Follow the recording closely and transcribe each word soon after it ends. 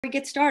we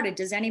get started,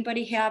 does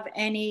anybody have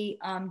any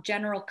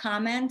general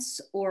comments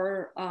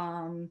or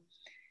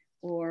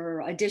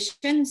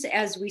additions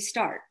as we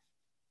start?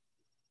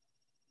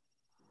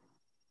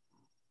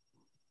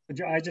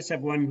 I just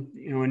have one,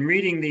 in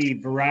reading the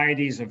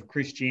varieties of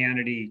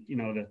Christianity,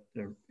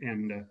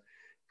 and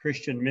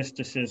Christian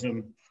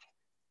mysticism,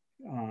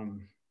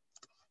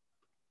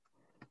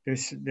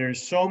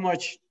 there's so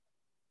much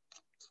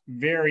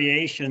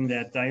variation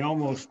that I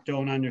almost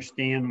don't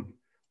understand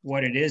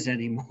what it is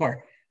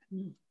anymore.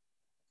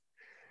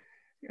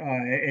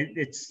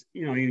 It's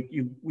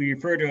we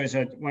refer to it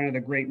as one of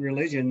the great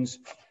religions,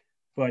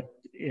 but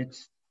it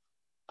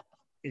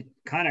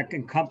kind of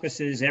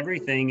encompasses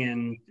everything,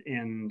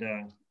 and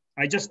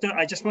I just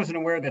wasn't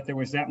aware that there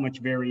was that much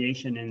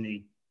variation in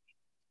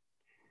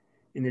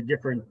the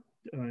different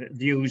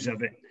views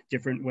of it,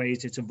 different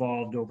ways it's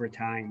evolved over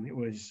time. It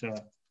was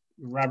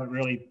Robert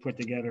really put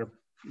together,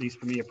 at least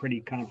for me, a pretty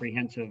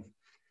comprehensive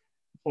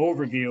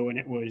overview, and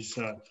it was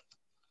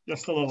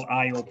just a little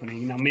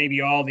eye-opening.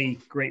 Maybe all the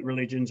great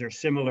religions are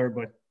similar,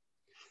 but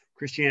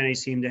Christianity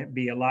seemed to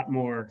be have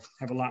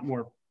a lot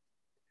more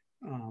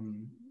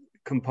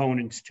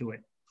components to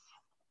it.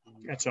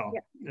 That's all.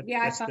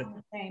 Yeah, I found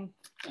the same.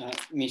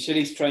 Michelle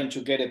is trying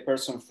to get a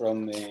person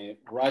from the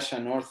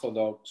Russian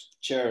Orthodox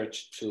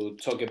Church to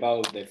talk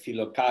about the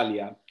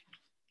Philokalia,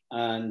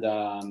 and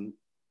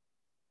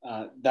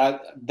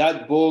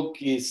that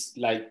book is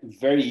like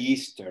very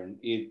Eastern.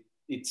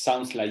 It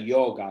sounds like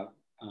yoga,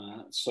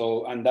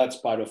 and that's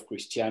part of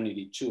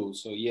Christianity too.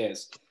 So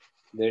yes,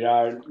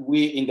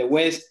 we in the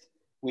West,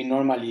 we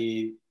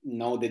normally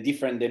know the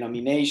different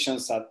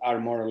denominations that are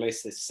more or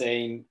less the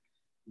same,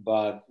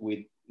 but with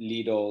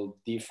little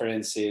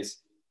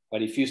differences.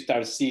 But if you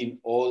start seeing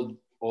all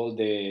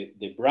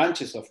the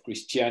branches of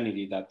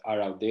Christianity that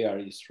are out there,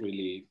 it's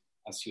really,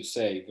 as you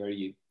say,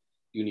 very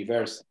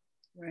universal.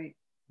 Right.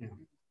 Yeah.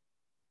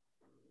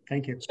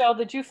 Thank you. Michelle,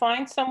 did you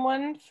find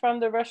someone from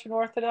the Russian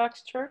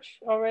Orthodox Church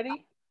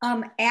already?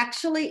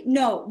 Actually,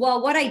 no.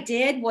 Well, what I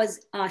did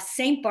was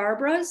St.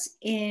 Barbara's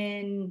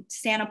in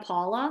Santa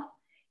Paula.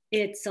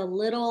 It's a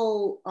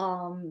little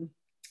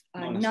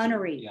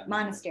nunnery, yeah,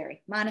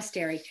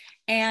 monastery.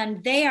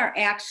 And they are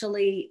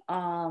actually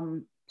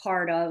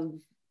part of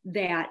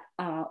that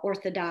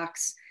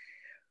Orthodox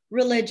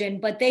religion,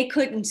 but they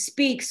couldn't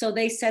speak. So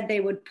they said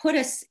they would put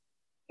us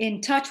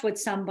in touch with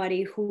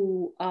somebody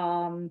who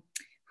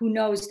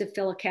knows the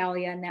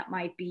Philokalia and that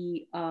might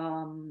be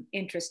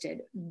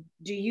interested.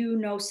 Do you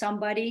know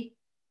somebody?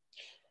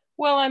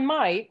 Well,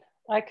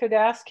 I could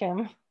ask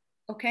him.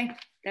 Okay,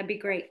 that'd be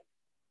great.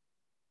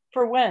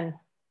 For when?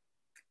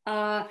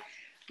 What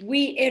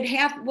we'd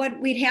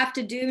have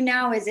to do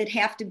now is it'd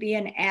have to be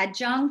an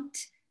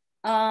adjunct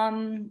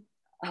class,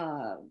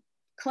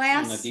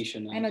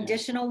 an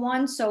additional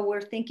one. So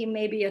we're thinking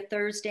maybe a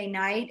Thursday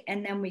night,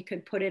 and then we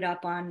could put it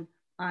up on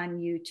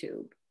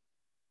YouTube.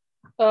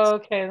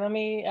 Okay, let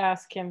me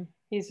ask him.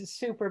 He's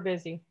super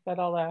busy, but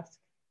I'll ask.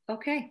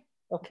 Okay.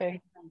 Okay.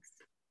 Thanks.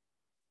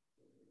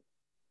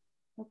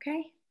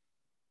 Okay.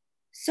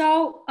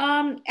 So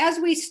as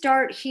we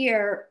start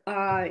here,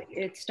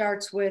 it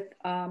starts with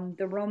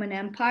the Roman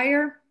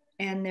Empire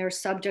and their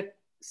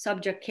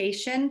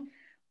subjugation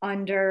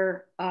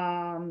under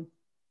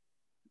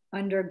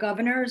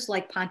governors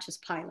like Pontius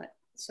Pilate.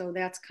 So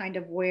that's kind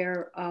of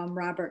where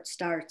Robert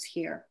starts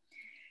here.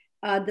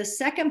 The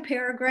second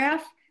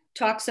paragraph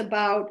talks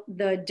about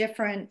the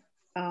different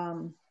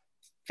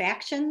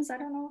factions, I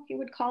don't know if you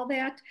would call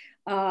that,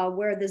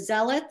 where the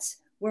Zealots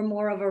were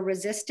more of a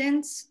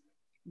resistance.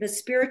 The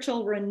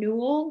spiritual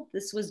renewal,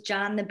 this was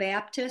John the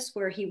Baptist,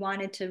 where he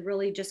wanted to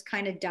really just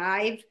kind of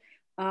dive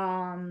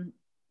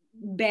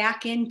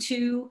back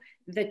into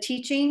the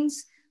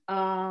teachings.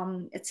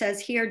 It says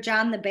here,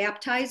 John the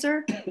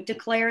Baptizer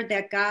declared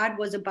that God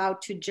was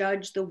about to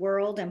judge the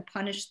world and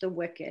punish the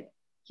wicked.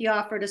 He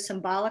offered a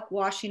symbolic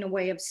washing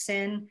away of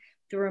sin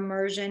through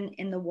immersion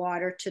in the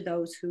water to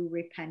those who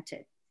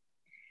repented.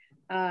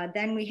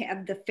 Then we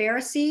have the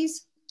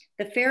Pharisees.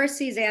 The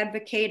Pharisees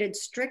advocated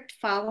strict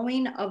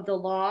following of the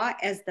law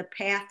as the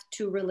path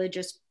to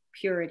religious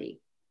purity.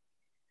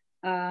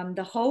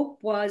 The hope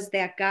was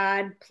that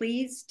God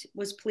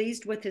was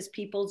pleased with his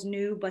people's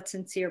new but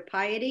sincere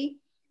piety,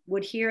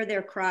 would hear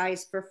their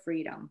cries for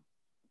freedom.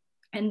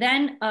 And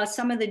then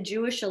some of the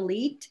Jewish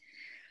elite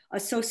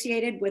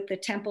associated with the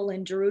temple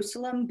in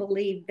Jerusalem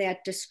believed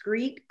that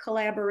discreet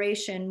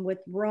collaboration with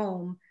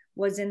Rome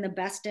was in the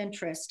best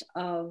interest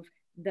of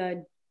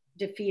the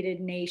defeated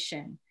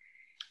nation.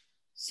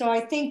 So I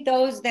think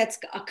that's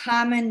a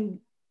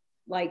common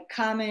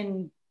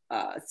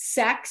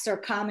sects or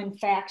common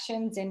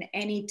factions in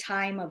any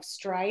time of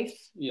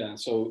strife. Yeah,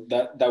 so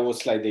that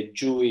was like the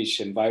Jewish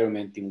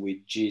environment in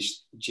which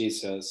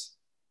Jesus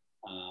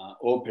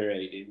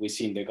operated. We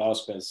see in the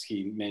Gospels,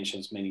 he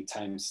mentions many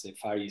times the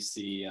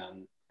Pharisee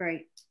and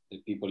right. the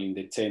people in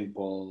the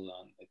temple,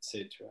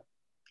 etc.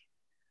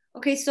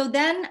 Okay, so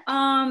then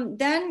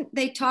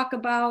they talk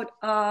about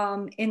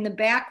in the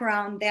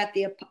background that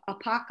the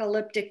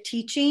apocalyptic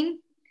teaching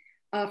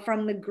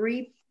from the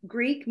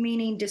Greek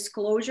meaning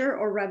disclosure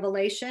or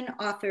revelation,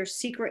 offers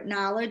secret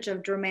knowledge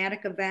of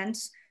dramatic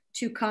events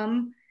to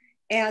come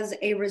as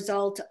a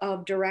result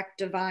of direct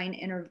divine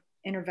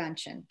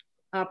intervention.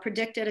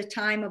 Predicted a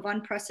time of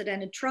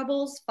unprecedented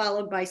troubles,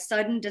 followed by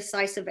sudden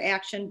decisive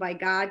action by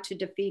God to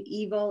defeat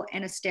evil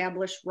and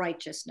establish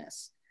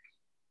righteousness,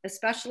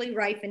 especially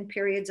rife in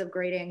periods of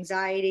great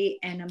anxiety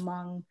and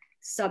among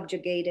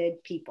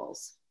subjugated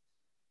peoples.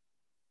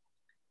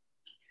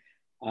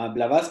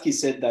 Blavatsky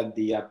said that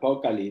the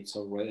Apocalypse,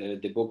 or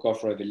the book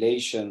of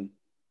Revelation,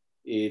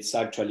 is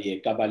actually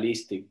a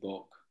Kabbalistic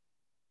book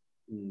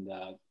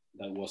that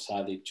was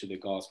added to the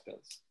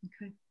Gospels.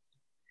 Okay.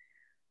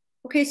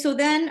 Okay, so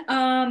then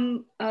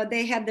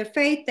they had the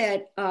faith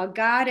that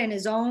God in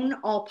his own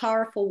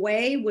all-powerful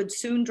way would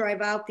soon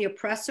drive out the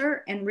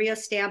oppressor and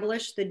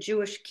reestablish the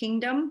Jewish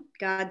kingdom,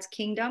 God's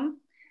kingdom.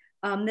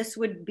 This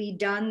would be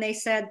done, they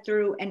said,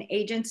 through an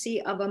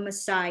agency of a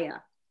Messiah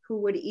who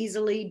would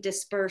easily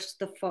disperse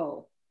the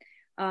foe.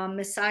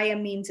 Messiah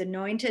means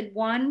anointed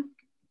one,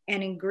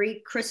 and in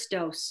Greek,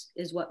 Christos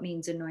is what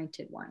means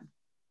anointed one.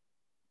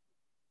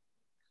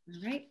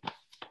 All right.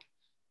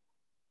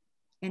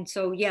 And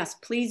so, yes,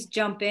 please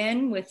jump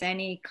in with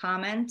any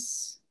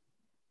comments.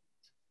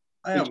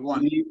 I have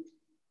one.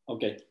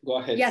 Okay, go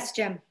ahead. Yes,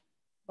 Jim.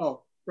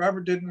 Oh,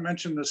 Robert didn't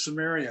mention the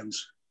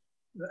Sumerians.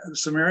 The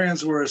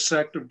Sumerians were a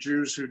sect of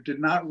Jews who did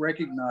not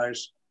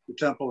recognize the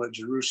temple at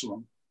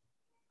Jerusalem,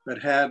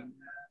 but had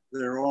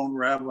their own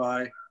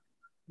rabbi,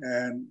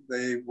 and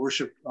they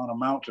worshiped on a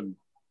mountain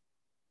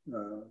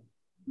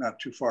not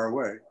too far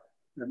away.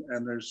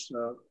 And there's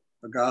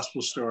a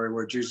gospel story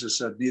where Jesus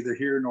said, neither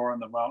here nor on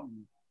the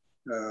mountain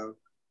will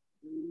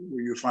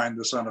you find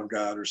the Son of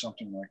God, or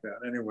something like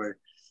that. Anyway,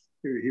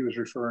 he was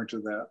referring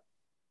to that.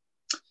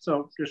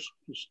 So just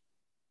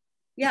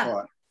yeah,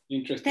 thought.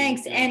 Interesting.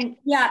 Thanks. And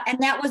yeah, and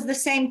that was the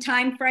same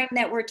time frame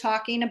that we're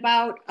talking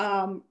about.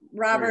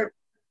 Robert,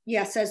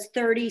 says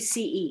 30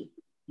 CE.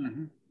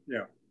 Mm-hmm.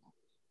 Yeah.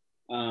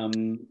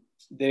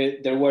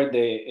 There were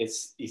the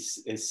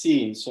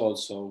Essenes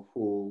also,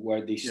 who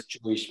were these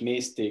Jewish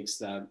mystics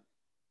that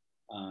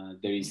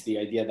there is the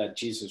idea that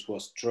Jesus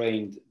was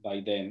trained by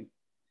them.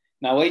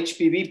 Now,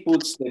 HPV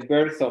puts the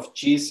birth of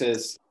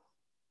Jesus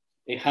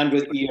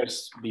 100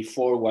 years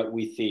before what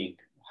we think,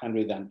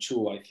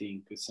 102, I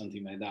think,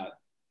 something like that.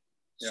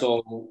 Yeah.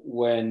 So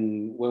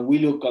when we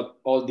look at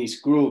all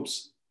these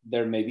groups,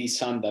 there may be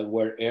some that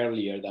were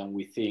earlier than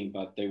we think,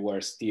 but they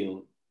were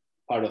still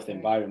part of the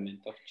environment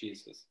of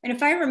Jesus. And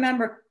if I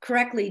remember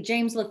correctly,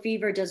 James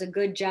Lefevre does a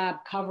good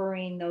job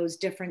covering those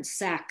different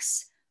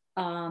sects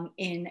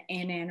in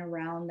and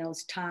around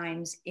those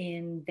times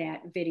in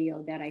that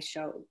video that I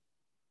showed.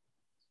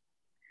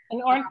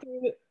 And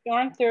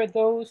aren't there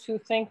those who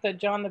think that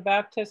John the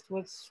Baptist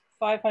was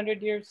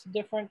 500 years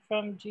different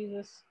from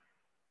Jesus?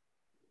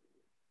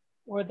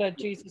 Or that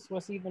Jesus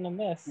was even a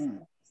myth?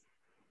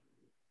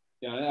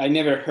 Yeah, I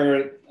never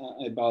heard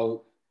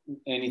about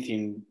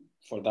anything,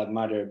 for that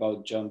matter,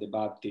 about John the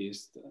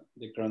Baptist,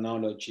 the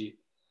chronology.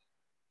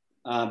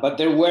 But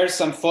there were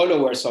some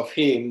followers of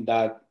him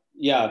that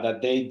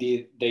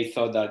they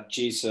thought that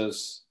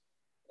Jesus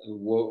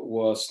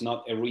was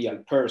not a real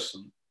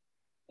person,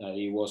 that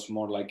he was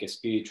more like a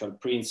spiritual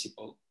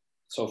principle.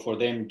 So for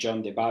them,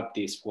 John the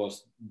Baptist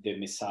was the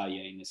Messiah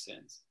in a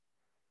sense.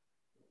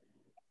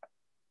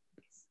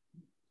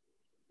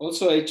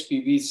 Also,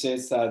 HPV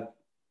says that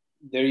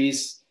there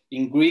is,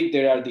 in Greek,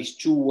 there are these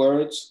two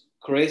words,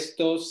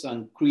 Christos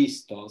and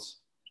Christos,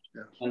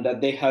 and that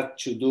they have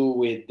to do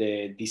with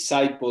the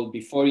disciple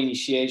before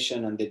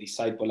initiation and the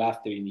disciple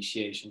after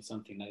initiation,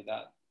 something like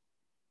that.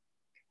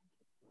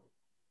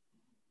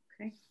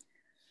 Okay.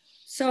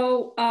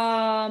 So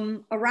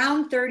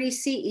around 30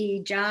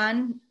 CE,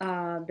 John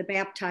the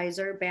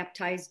Baptizer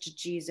baptized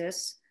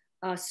Jesus.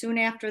 Soon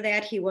after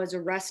that, he was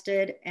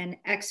arrested and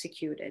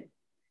executed.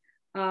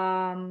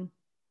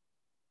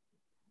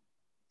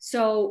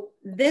 So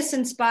this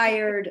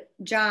inspired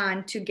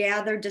John to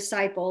gather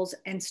disciples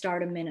and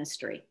start a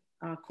ministry,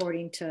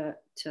 according to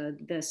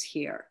this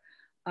here.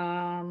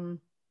 And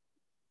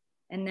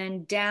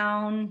then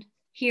down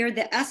here,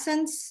 the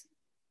essence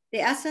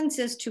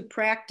is to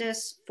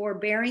practice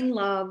forbearing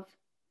love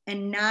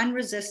and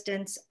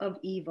non-resistance of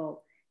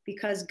evil,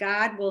 because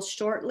God will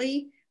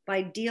shortly,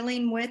 by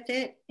dealing with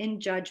it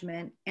in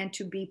judgment, and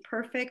to be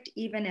perfect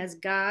even as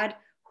God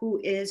who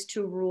is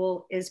to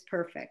rule is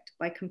perfect.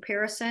 By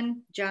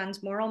comparison,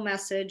 John's moral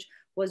message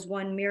was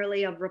one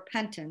merely of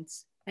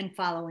repentance and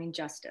following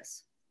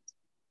justice.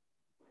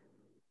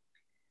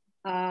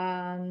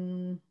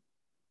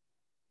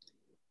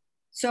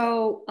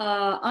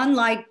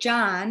 Unlike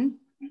John,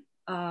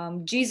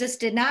 Jesus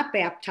did not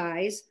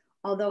baptize,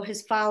 although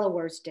his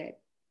followers did.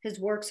 His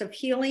works of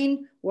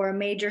healing were a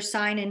major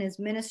sign in his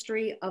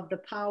ministry of the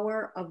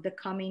power of the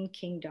coming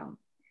kingdom,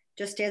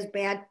 just as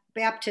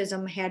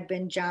baptism had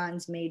been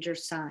John's major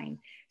sign.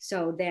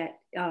 So that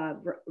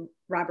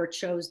Robert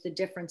shows the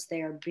difference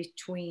there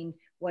between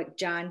what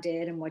John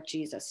did and what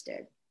Jesus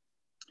did.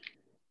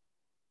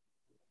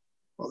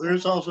 Well,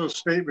 there's also a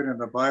statement in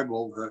the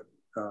Bible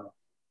that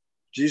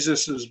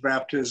Jesus's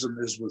baptism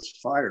is with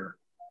fire,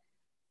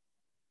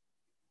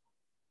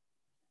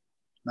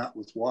 not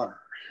with water.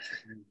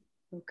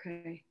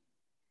 Okay.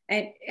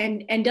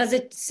 And does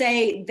it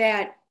say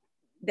that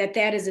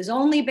is his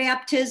only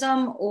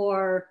baptism,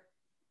 or,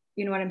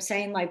 you know what I'm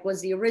saying? Like,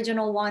 was the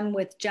original one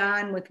with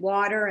John with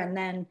water, and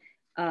then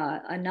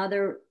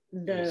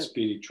the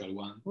spiritual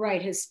one.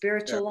 Right, his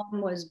spiritual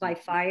one was by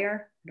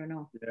fire? I don't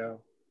know. Yeah.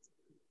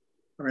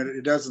 I mean,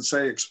 it doesn't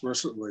say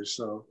explicitly,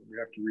 so we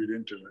have to read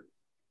into it.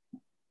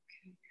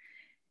 Okay.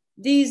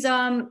 These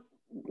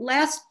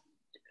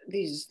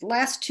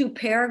last two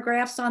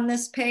paragraphs on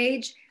this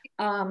page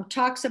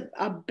talks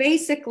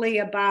basically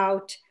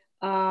about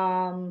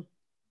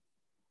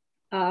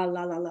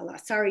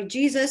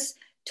Jesus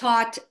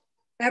taught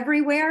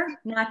everywhere,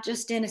 not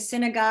just in a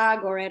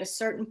synagogue or at a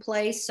certain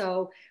place.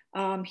 So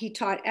he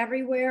taught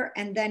everywhere,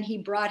 and then he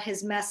brought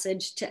his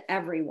message to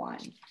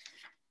everyone.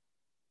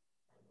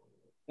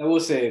 That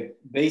was a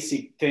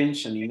basic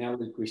tension in our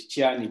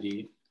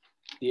Christianity.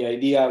 The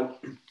idea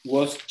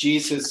was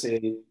Jesus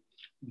a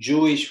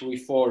Jewish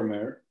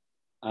reformer,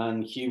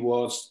 and he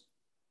was,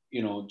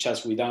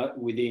 just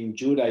within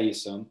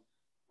Judaism,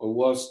 or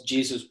was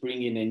Jesus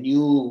bringing a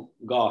new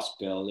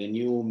gospel, a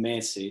new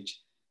message,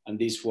 and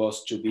this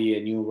was to be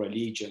a new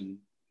religion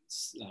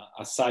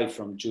aside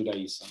from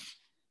Judaism?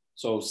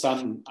 So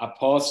some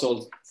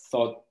apostles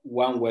thought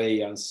one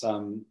way and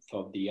some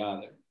thought the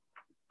other.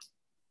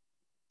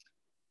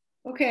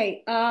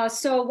 Okay,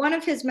 so one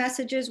of his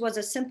messages was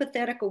a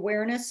sympathetic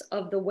awareness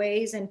of the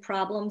ways and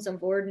problems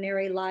of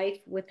ordinary life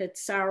with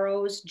its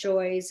sorrows,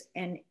 joys,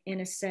 and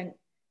innocent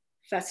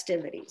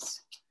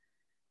festivities.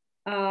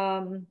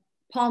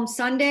 Palm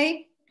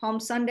Sunday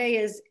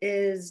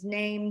is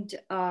named,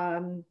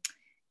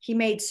 he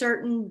made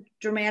certain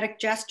dramatic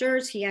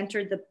gestures. He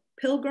entered the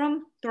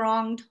pilgrim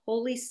thronged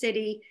holy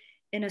city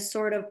in a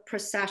sort of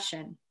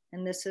procession.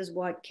 And this is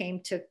what came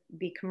to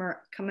be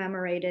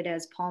commemorated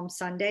as Palm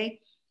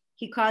Sunday.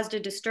 He caused a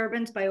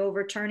disturbance by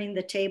overturning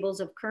the tables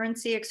of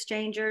currency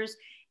exchangers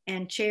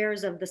and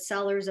chairs of the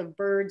sellers of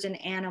birds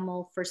and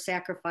animal for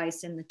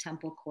sacrifice in the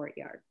temple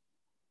courtyard.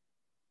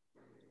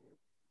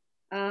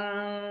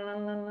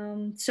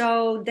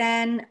 So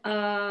then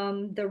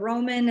the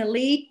Roman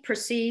elite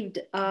perceived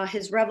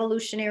his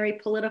revolutionary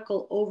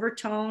political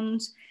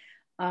overtones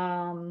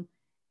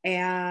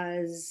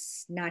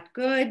as not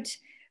good.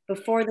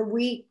 Before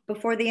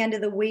the end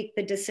of the week,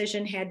 the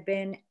decision had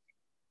been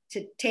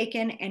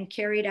taken and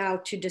carried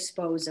out to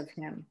dispose of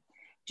him.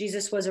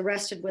 Jesus was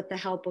arrested with the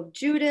help of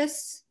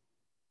Judas.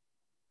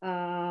 Okay,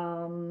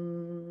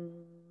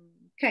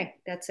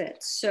 that's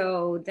it.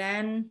 So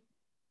then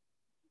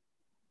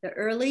the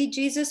early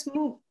Jesus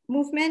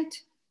movement,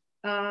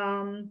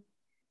 the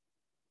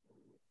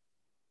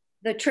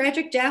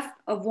tragic death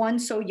of one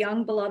so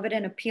young, beloved,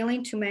 and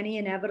appealing to many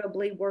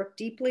inevitably worked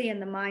deeply in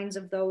the minds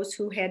of those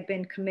who had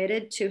been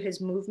committed to his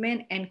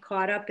movement and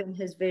caught up in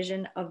his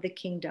vision of the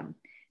kingdom.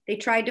 They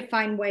tried to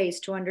find ways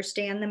to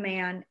understand the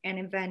man and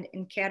invent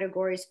in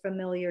categories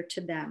familiar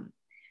to them.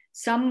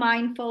 Some,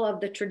 mindful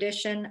of the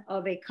tradition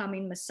of a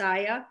coming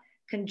Messiah,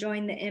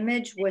 conjoined the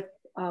image with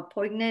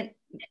poignant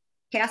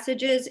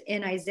passages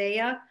in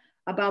Isaiah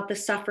about the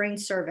suffering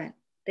servant,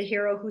 the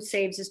hero who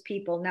saves his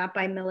people, not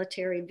by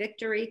military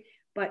victory,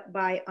 but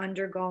by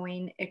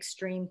undergoing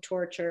extreme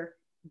torture,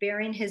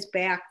 bearing his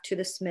back to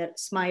the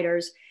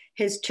smiters,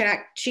 his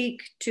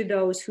cheek to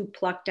those who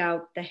plucked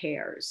out the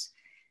hairs.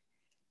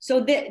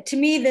 So to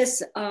me,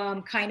 this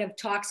kind of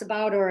talks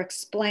about or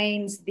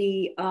explains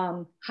the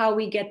how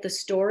we get the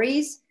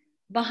stories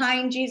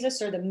behind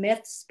Jesus, or the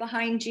myths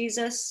behind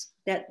Jesus,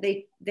 that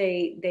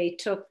they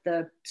took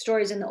the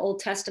stories in the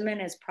Old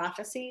Testament as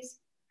prophecies.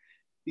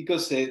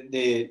 Because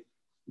the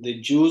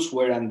Jews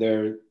were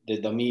under the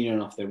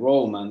dominion of the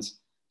Romans,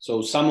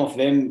 so some of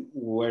them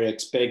were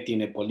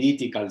expecting a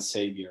political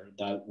savior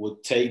that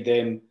would take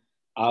them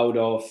out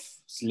of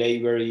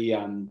slavery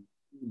and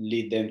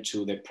lead them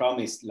to the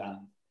promised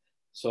land.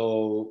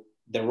 So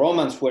the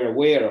Romans were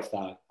aware of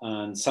that,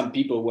 and some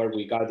people were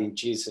regarding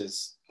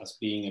Jesus as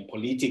being a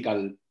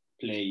political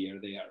player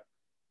there.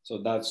 So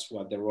that's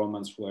what the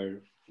Romans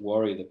were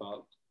worried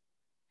about.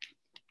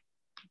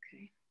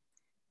 Okay.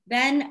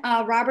 Then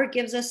Robert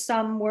gives us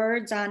some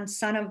words on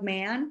Son of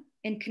Man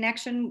in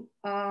connection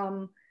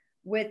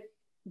with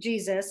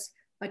Jesus,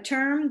 a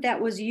term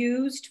that was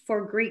used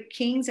for Greek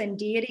kings and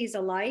deities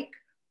alike,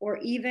 or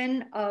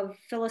even of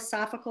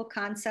philosophical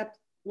concepts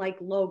like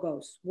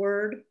logos,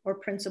 word or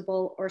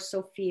principle, or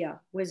Sophia,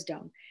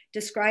 wisdom,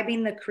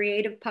 describing the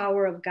creative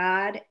power of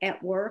God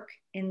at work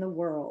in the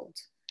world.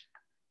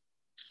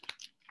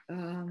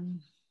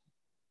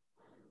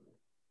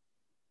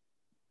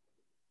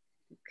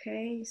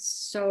 Okay,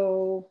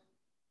 so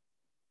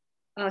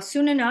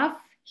soon enough,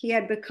 he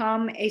had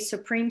become a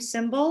supreme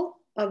symbol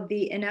of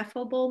the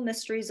ineffable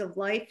mysteries of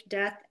life,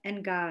 death,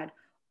 and God,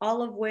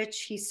 all of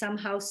which he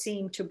somehow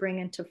seemed to bring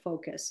into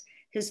focus.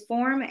 His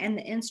form and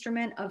the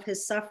instrument of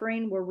his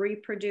suffering were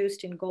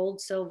reproduced in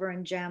gold, silver,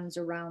 and gems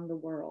around the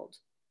world.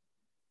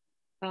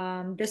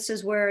 This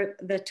is where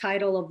the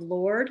title of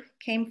Lord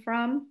came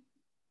from.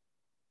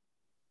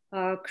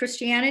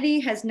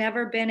 Christianity has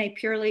never been a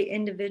purely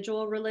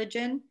individual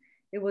religion.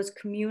 It was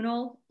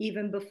communal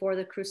even before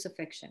the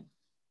crucifixion.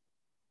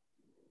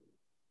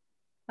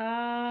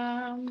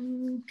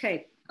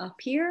 Okay, up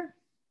here.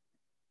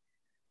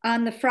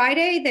 On the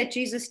Friday that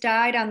Jesus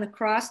died on the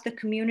cross, the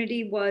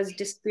community was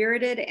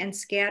dispirited and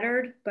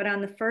scattered, but on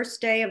the first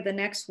day of the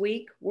next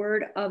week,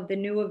 word of the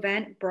new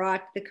event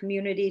brought the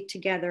community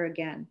together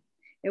again.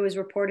 It was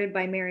reported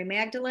by Mary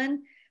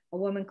Magdalene, a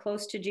woman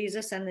close to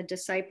Jesus and the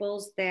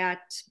disciples,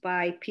 that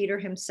by Peter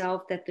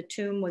himself, that the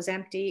tomb was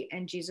empty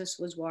and Jesus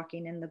was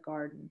walking in the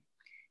garden.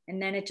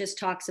 And then it just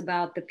talks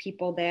about the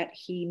people that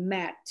he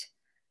met.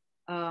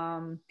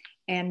 And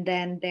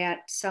then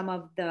that some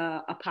of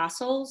the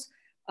apostles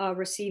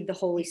received the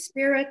Holy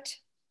Spirit.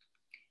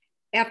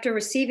 After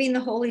receiving the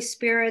Holy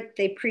Spirit,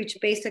 they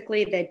preached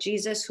basically that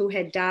Jesus, who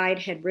had died,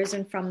 had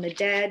risen from the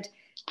dead,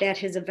 that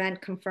his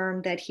event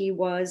confirmed that he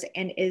was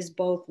and is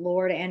both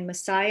Lord and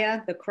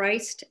Messiah, the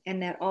Christ,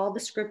 and that all the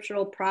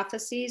scriptural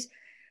prophecies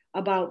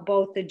about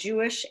both the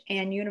Jewish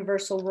and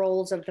universal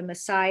roles of the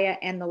Messiah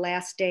and the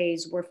last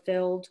days were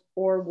filled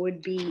or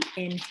would be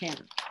in him.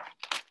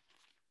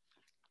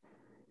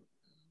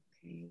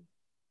 Okay.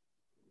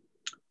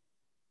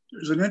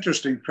 There's an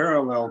interesting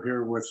parallel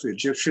here with the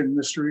Egyptian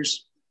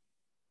mysteries,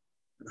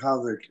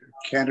 how the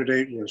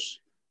candidate was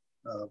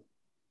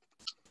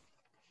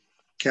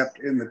kept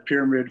in the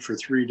pyramid for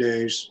 3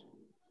 days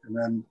and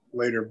then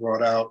later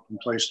brought out and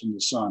placed in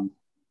the sun.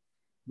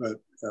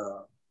 But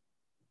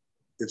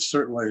it's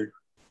certainly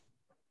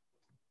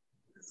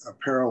a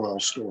parallel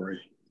story.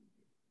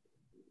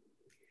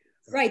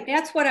 Right,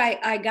 that's what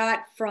I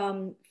got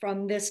from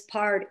this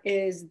part,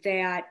 is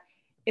that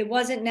it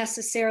wasn't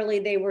necessarily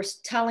they were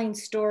telling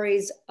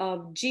stories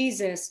of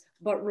Jesus,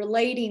 but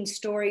relating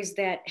stories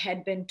that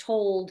had been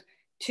told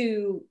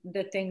to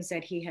the things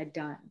that he had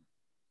done.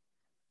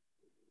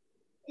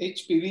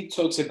 HPV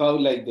talks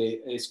about like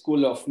the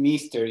school of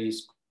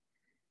mysteries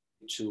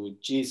to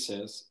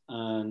Jesus,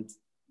 and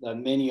that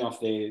many of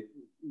the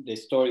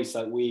stories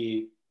that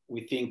we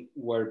think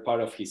were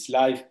part of his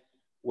life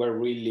were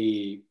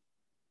really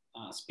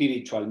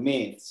spiritual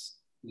myths,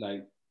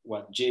 like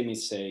what Jim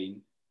is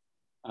saying,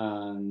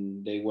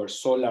 and they were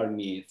solar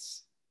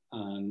myths,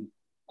 and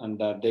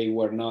that they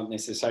were not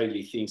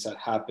necessarily things that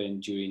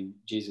happened during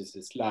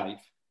Jesus's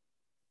life.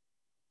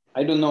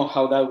 I don't know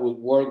how that would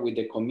work with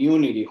the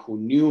community who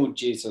knew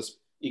Jesus,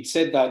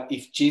 except that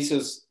if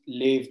Jesus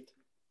lived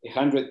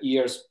 100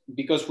 years,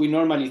 because we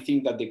normally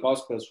think that the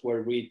Gospels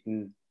were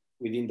written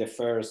within the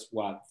first,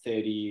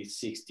 30,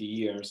 60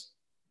 years.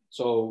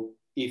 So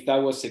if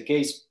that was the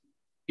case,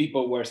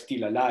 people were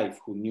still alive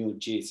who knew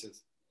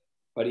Jesus.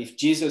 But if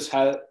Jesus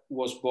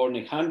was born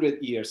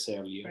 100 years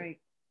earlier, right,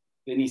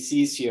 then it's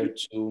easier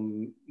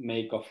to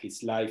make of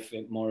his life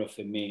more of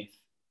a myth.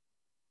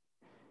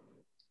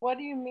 What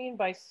do you mean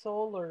by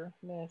solar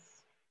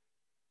myth?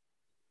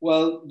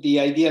 Well, the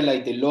idea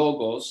like the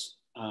logos,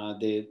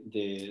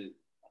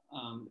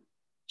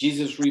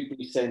 Jesus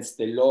represents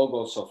the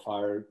logos of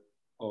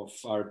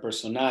our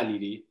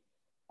personality,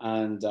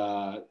 and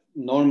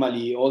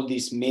normally all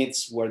these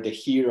myths where the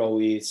hero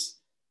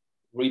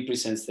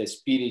represents the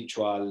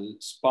spiritual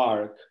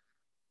spark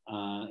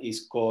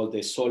is called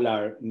the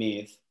solar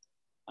myth,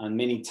 and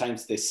many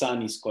times the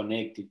sun is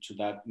connected to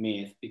that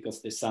myth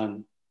because the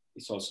sun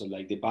is also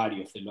like the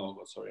body of the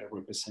logos, or a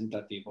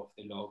representative of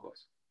the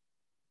logos.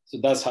 So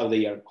that's how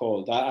they are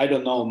called. I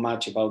don't know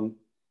much about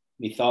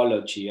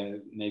mythology.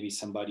 Maybe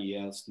somebody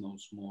else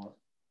knows more.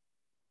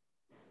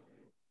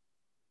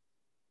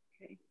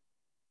 Okay.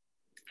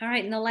 All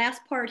right, and the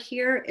last part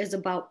here is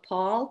about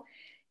Paul,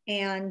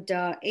 and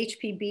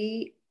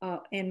HPB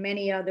and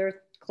many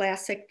other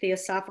classic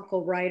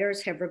theosophical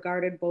writers have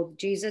regarded both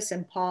Jesus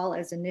and Paul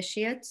as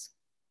initiates.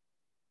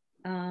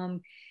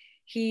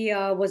 He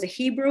was a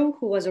Hebrew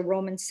who was a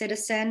Roman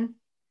citizen.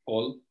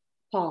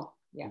 Paul,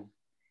 yeah.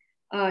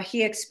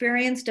 He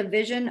experienced a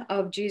vision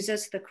of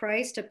Jesus the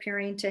Christ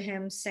appearing to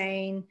him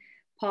saying,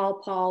 "Paul,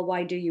 Paul,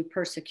 why do you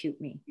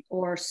persecute me?"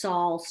 Or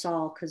Saul,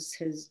 Saul, because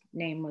his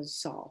name was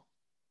Saul.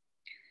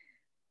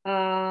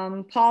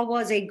 Paul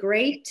was a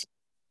great,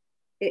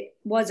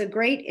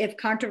 if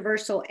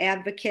controversial,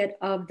 advocate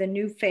of the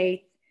new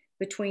faith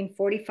between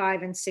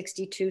 45 and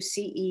 62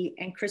 CE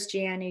and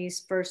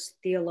Christianity's first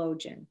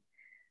theologian.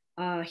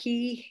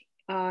 He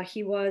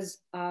was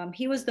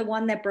the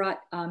one that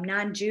brought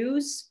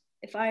non-Jews,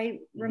 if I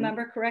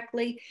remember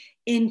correctly,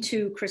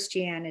 into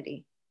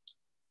Christianity.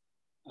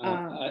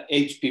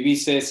 HPV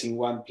says in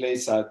one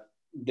place that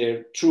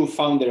the true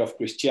founder of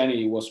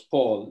Christianity was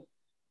Paul,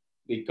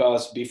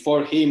 because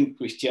before him,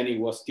 Christianity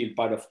was still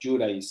part of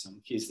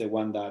Judaism. He's the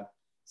one that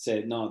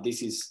said, no,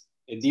 this is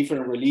a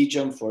different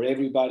religion for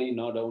everybody,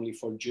 not only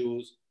for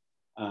Jews.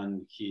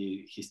 And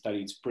he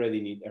started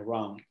spreading it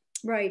around.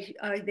 Right.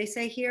 They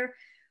say here,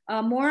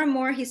 more and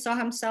more he saw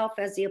himself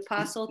as the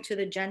apostle to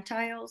the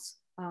Gentiles.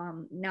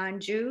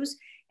 non-Jews.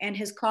 And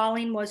his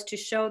calling was to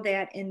show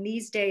that in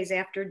these days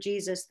after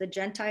Jesus, the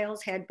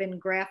Gentiles had been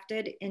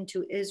grafted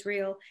into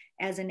Israel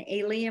as an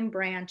alien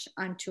branch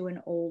onto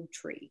an old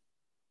tree.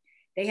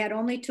 They had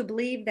only to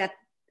believe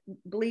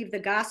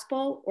the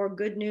gospel or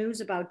good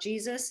news about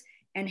Jesus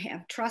and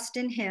have trust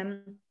in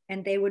him,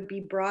 and they would be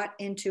brought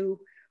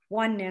into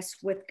oneness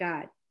with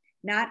God,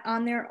 not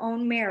on their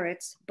own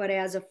merits, but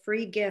as a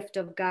free gift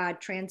of God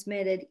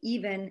transmitted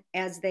even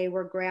as they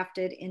were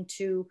grafted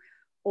into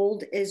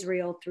old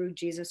Israel through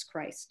Jesus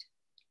Christ.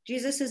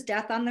 Jesus'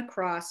 death on the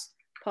cross,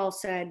 Paul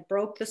said,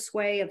 broke the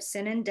sway of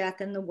sin and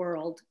death in the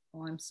world.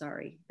 Oh, I'm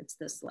sorry. It's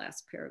this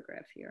last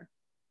paragraph here.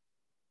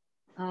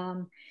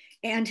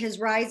 And his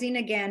rising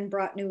again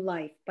brought new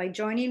life. By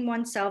joining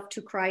oneself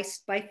to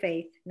Christ by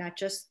faith, not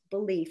just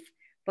belief,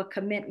 but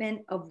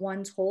commitment of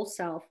one's whole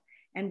self,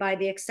 and by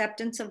the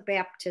acceptance of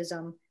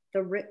baptism,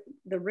 the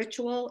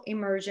ritual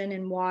immersion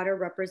in water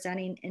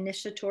representing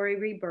initiatory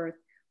rebirth,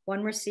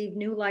 one received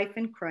new life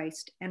in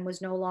Christ and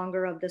was no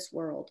longer of this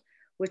world,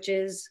 which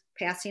is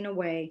passing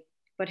away,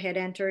 but had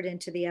entered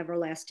into the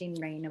everlasting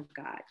reign of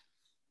God.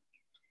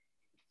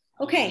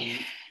 Okay.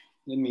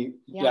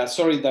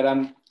 Sorry that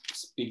I'm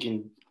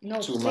speaking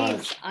too please,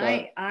 much.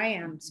 I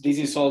am. This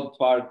is all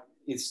part,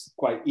 it's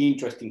quite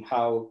interesting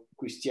how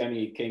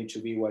Christianity came to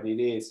be what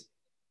it is.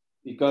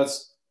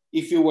 Because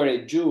if you were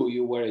a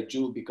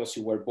Jew because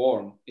you were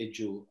born a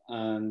Jew.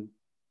 And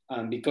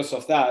because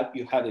of that,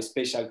 you had a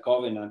special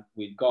covenant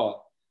with God.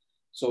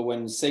 So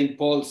when St.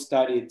 Paul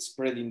started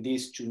spreading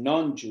this to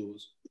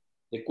non-Jews,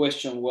 the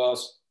question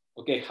was,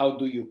 okay, how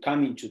do you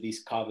come into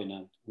this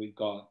covenant with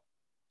God?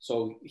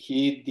 So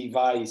he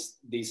devised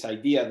this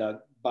idea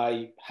that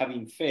by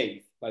having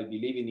faith, by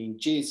believing in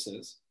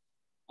Jesus,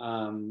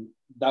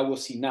 that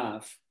was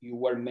enough. You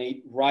were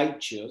made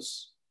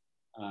righteous.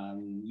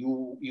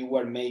 You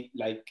were made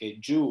like a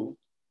Jew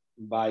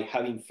by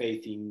having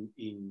faith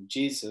in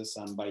Jesus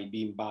and by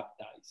being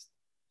baptized.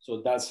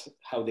 So that's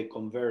how the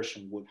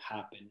conversion would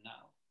happen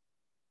now.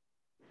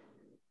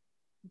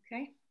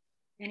 Okay.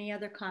 Any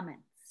other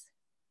comments?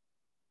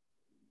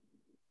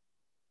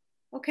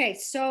 Okay,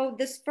 so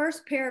this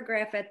first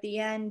paragraph at the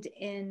end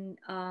in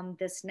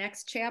this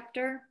next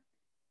chapter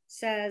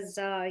says,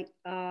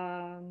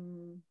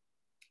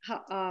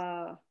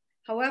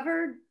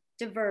 however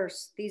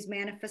diverse these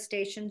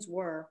manifestations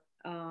were,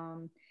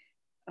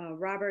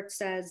 Robert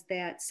says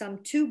that some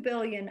 2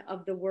 billion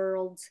of the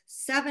world's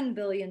 7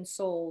 billion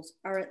souls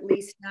are at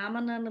least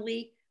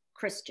nominally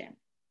Christian.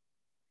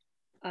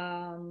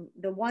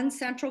 The one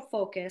central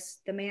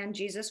focus, the man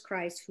Jesus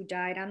Christ, who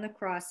died on the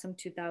cross some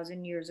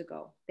 2,000 years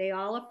ago. They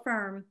all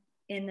affirm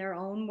in their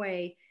own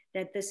way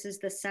that this is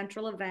the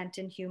central event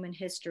in human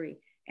history,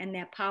 and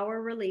that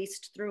power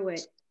released through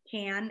it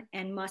can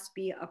and must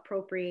be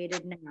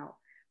appropriated now.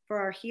 For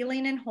our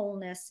healing and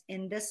wholeness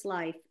in this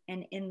life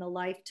and in the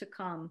life to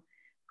come,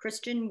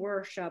 Christian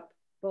worship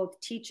both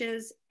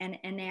teaches and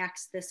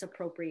enacts this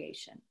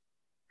appropriation.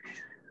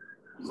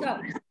 So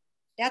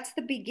that's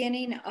the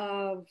beginning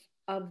of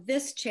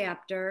this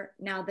chapter.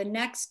 Now, the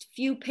next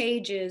few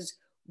pages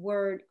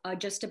were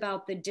just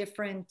about the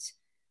different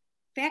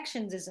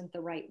factions, isn't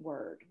the right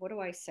word. What do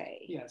I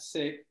say? Yeah,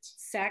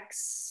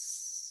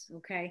 sects.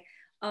 Okay.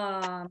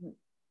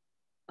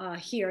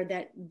 Here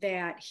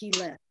that he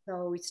lists.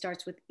 So he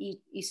starts with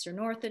Eastern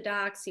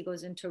Orthodox. He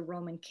goes into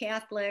Roman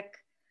Catholic.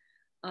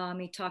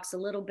 He talks a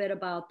little bit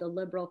about the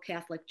liberal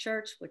Catholic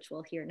Church, which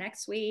we'll hear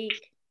next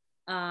week.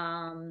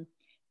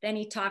 Then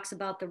he talks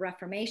about the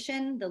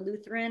Reformation, the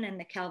Lutheran and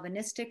the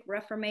Calvinistic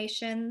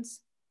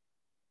Reformations,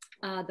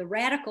 the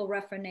Radical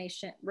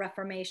Reformation,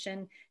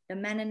 the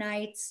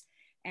Mennonites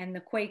and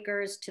the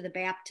Quakers, to the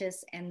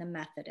Baptists and the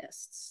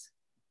Methodists.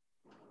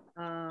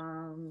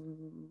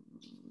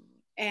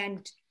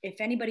 And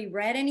if anybody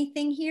read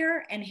anything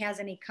here and has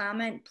any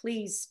comment,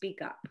 please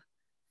speak up.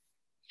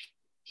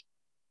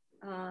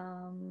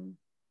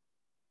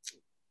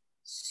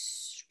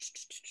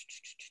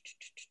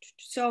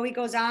 So he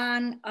goes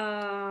on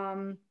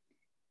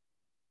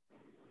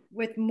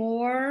with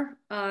more.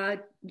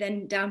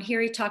 Then down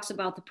here he talks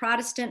about the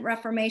Protestant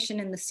Reformation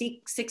in the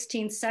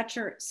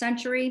 16th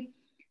century,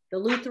 the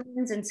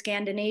Lutherans in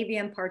Scandinavia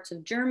and parts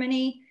of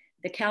Germany,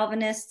 the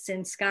Calvinists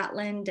in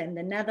Scotland and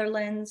the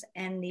Netherlands,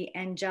 and the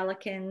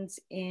Anglicans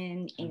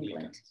in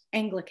England.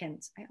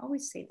 Anglicans. I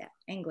always say that.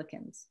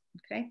 Anglicans.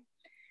 Okay.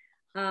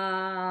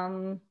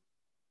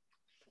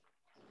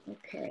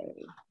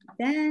 Okay.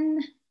 Then.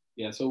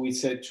 Yeah, so we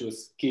said to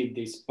skip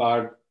this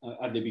part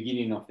at the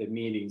beginning of the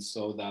meeting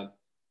so that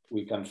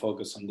we can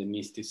focus on the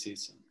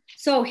mysticism.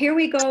 So here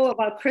we go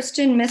about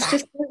Christian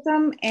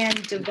mysticism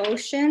and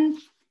devotion.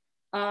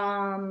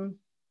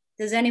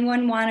 Does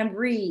anyone want to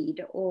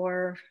read,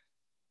 or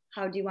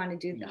how do you want to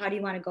do that? How do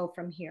you want to go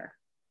from here?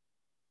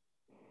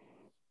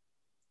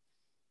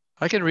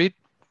 I can read.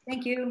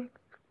 Thank you.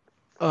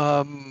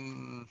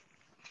 The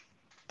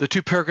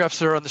 2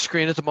 paragraphs are on the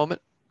screen at the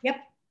moment? Yep.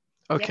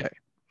 Okay. Yep.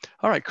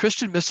 All right,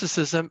 Christian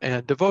mysticism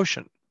and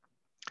devotion.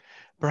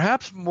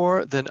 Perhaps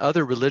more than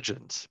other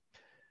religions,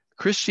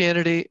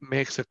 Christianity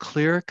makes a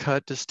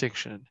clear-cut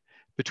distinction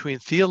between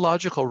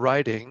theological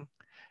writing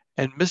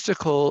and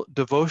mystical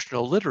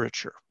devotional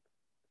literature.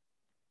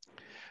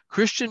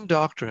 Christian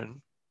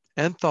doctrine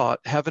and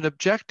thought have an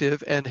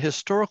objective and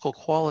historical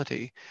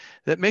quality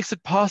that makes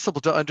it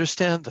possible to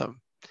understand them,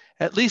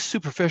 at least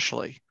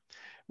superficially,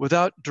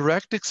 without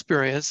direct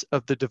experience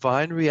of the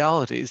divine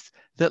realities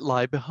that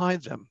lie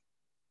behind them.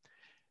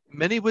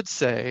 Many would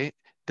say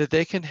that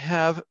they can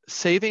have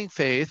saving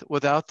faith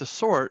without the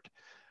sort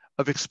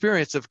of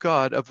experience of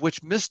God of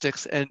which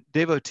mystics and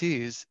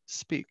devotees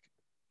speak.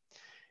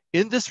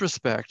 In this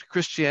respect,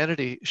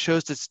 Christianity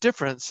shows its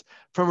difference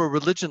from a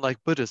religion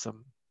like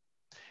Buddhism,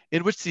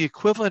 in which the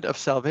equivalent of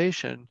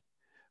salvation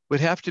would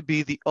have to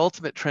be the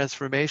ultimate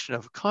transformation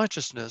of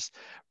consciousness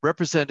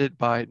represented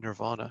by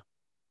nirvana.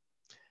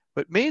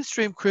 But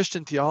mainstream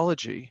Christian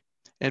theology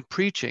and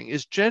preaching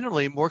is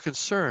generally more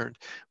concerned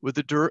with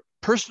the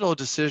personal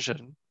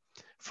decision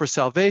for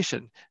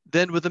salvation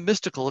than with a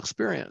mystical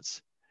experience,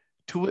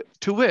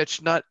 to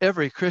which not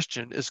every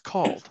Christian is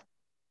called.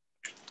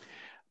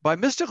 By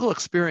mystical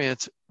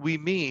experience, we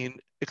mean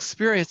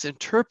experience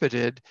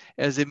interpreted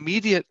as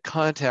immediate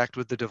contact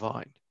with the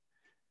divine,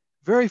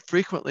 very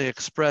frequently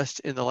expressed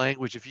in the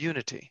language of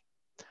unity.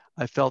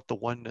 I felt the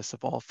oneness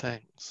of all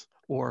things,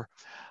 or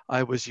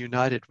I was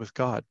united with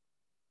God.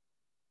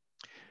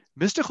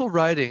 Mystical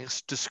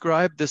writings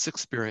describe this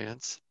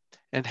experience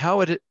and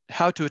how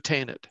to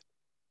attain it.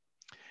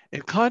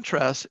 In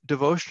contrast,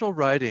 devotional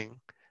writing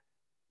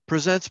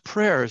presents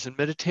prayers and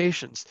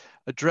meditations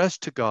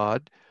addressed to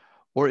God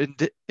or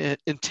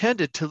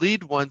intended to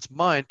lead one's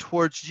mind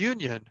towards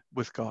union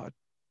with God.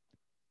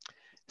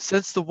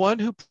 Since the one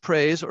who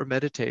prays or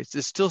meditates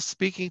is still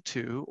speaking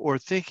to or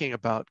thinking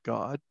about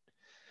God,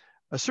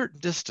 a certain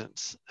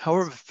distance,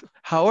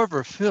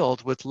 however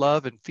filled with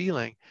love and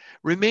feeling,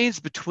 remains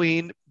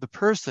between the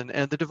person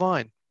and the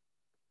divine.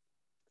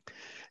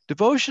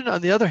 Devotion,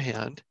 on the other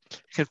hand,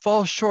 can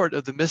fall short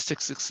of the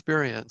mystic's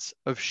experience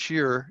of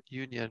sheer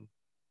union.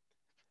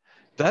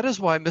 That is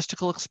why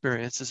mystical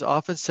experience is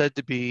often said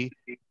to be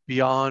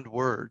beyond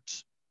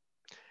words.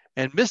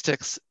 And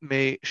mystics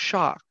may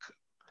shock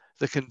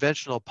the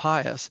conventional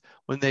pious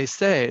when they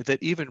say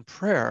that even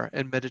prayer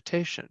and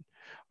meditation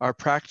are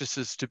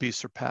practices to be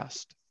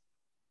surpassed.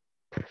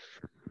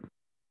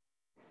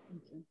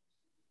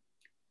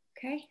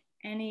 Okay,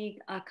 any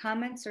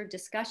comments or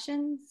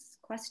discussions,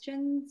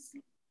 questions?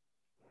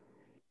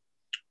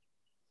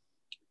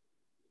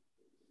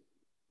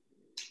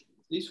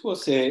 This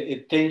was a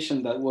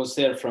tension that was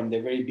there from the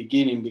very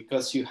beginning,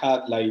 because you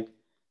had like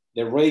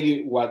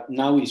what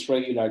now is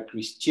regular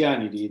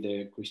Christianity,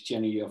 the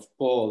Christianity of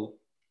Paul,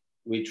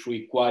 which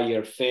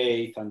require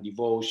faith and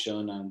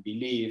devotion and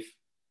belief.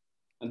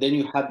 And then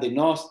you had the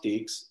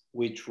Gnostics,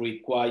 which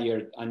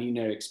required an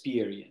inner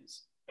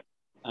experience.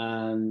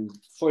 And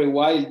for a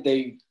while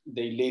they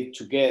lived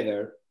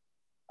together,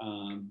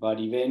 but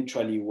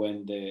eventually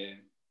when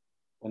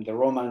the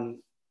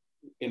Roman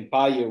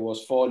Empire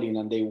was falling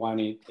and they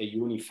wanted a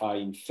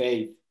unifying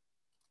faith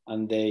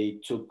and they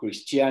took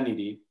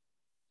Christianity,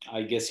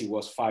 I guess it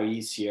was far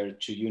easier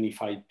to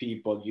unify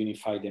people,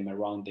 unify them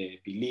around the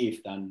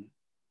belief than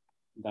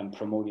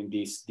promoting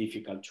these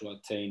difficult to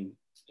attain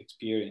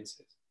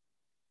experiences.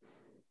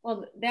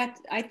 Well,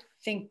 I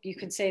think you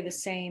could say the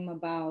same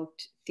about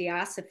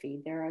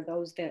Theosophy. There are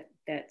those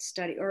that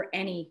study, or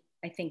any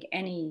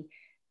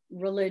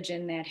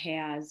religion that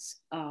has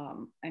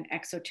an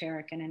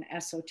exoteric and an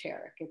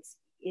esoteric.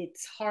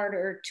 It's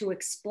harder to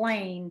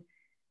explain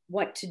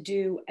what to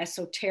do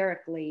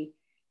esoterically.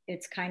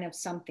 It's kind of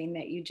something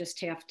that you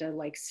just have to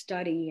like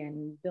study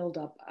and build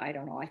up, I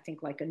don't know, I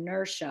think like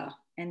inertia,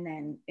 and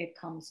then it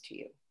comes to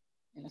you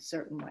in a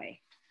certain way,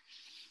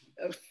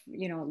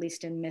 you know, at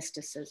least in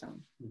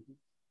mysticism. Mm-hmm.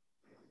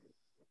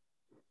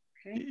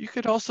 Okay. You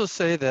could also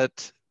say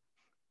that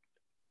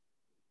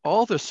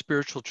all the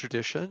spiritual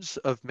traditions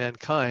of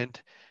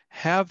mankind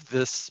have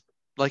this,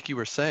 like you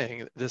were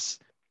saying, this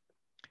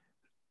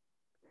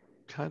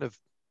kind of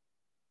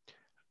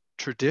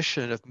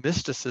tradition of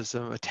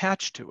mysticism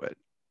attached to it.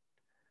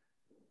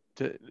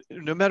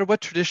 No matter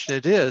what tradition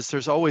it is,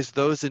 there's always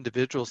those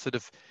individuals that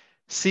have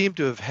seemed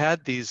to have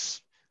had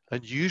these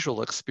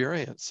unusual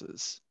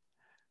experiences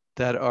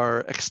that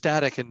are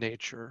ecstatic in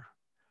nature.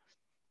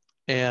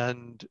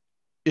 And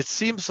it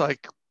seems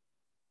like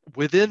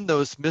within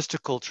those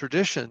mystical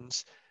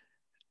traditions,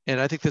 and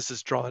I think this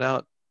is drawn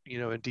out, you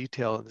know, in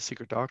detail in the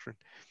Secret Doctrine,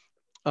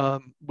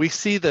 we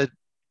see the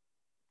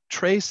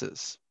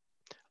traces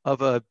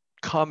of a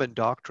common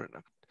doctrine.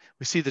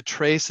 We see the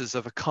traces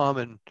of a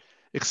common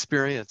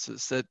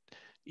experiences that,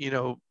 you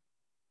know,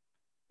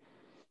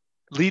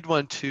 lead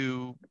one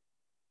to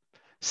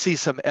see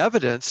some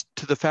evidence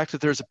to the fact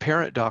that there's a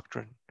parent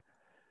doctrine,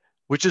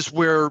 which is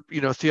where, you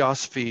know,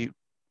 Theosophy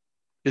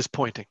is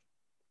pointing.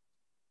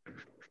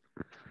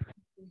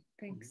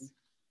 Thanks.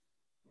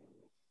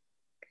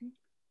 Okay.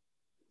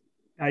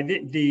 I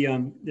did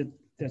the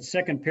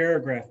second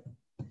paragraph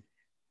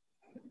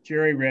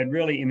Jerry read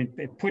really, I mean,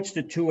 it puts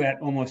the two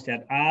almost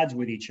at odds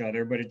with each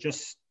other, but it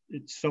just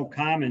it's so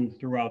common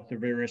throughout the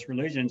various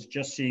religions,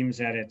 just seems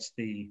that it's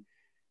the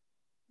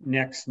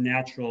next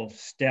natural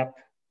step,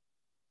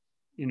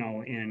 you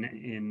know,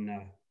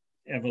 in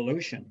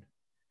evolution.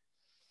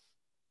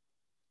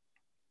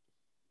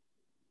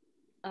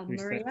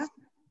 Maria?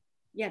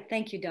 Yeah,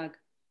 thank you, Doug.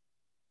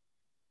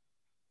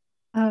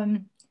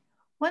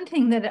 One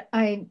thing that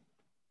I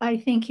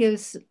think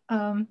is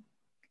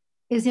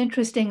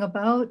interesting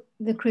about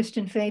the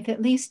Christian faith,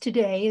 at least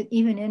today,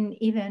 even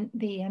in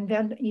the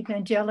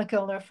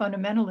evangelical or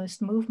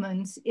fundamentalist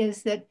movements,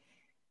 is that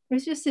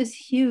there's just this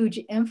huge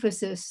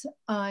emphasis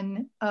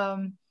on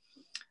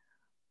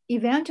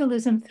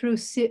evangelism through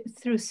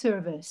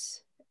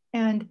service.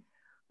 And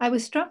I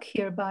was struck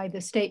here by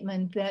the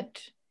statement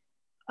that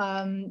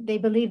they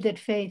believe that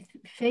faith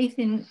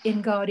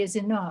in God is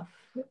enough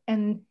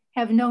and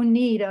have no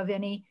need of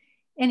any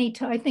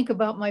I think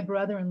about my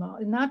brother-in-law,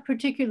 not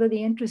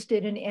particularly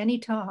interested in any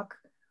talk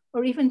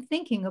or even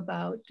thinking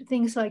about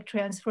things like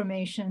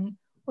transformation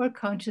or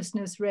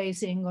consciousness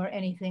raising or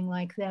anything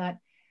like that.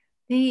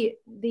 The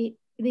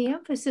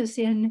emphasis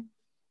in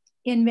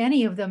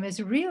many of them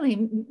is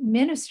really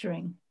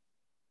ministering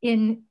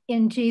in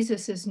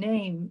Jesus's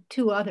name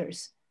to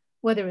others,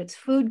 whether it's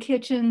food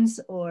kitchens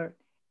or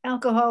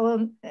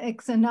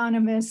Alcoholics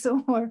Anonymous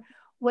or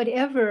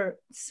whatever.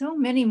 So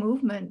many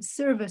movements,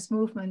 service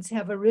movements,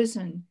 have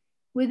arisen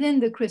within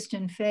the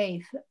Christian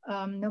faith,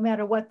 no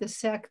matter what the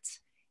sects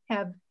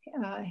have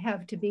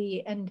to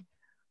be. And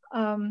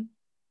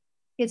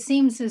it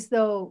seems as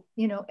though,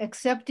 you know,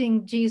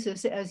 accepting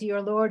Jesus as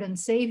your Lord and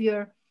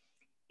Savior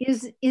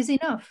is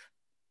enough.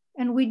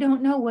 And we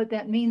don't know what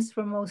that means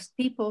for most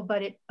people,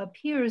 but it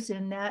appears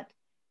in that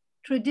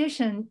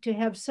tradition to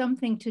have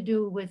something to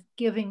do with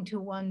giving to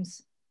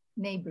one's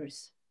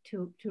neighbors,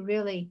 to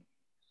really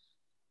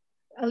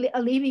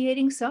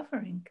alleviating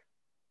suffering.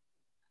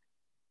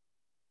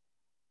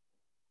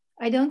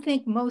 I don't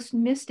think most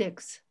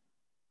mystics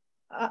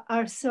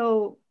are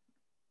so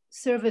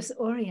service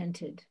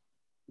oriented.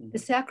 The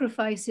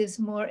sacrifice is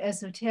more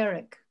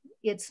esoteric.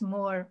 It's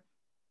more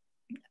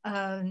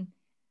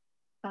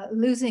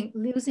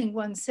losing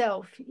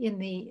oneself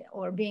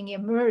or being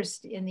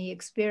immersed in the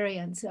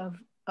experience of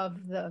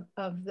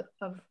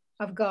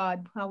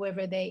God,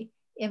 however they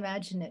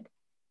imagine it.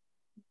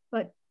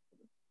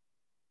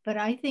 But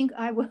I think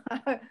I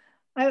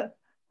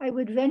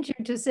would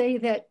venture to say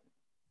that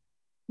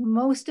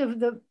most of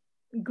the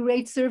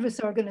great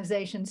service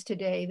organizations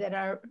today that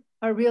are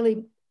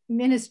really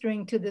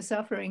ministering to the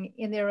suffering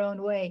in their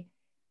own way,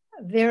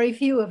 very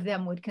few of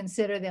them would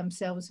consider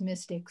themselves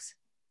mystics.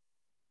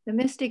 The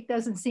mystic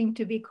doesn't seem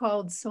to be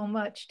called so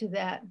much to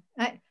that.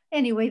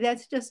 Anyway,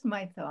 that's just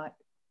my thought.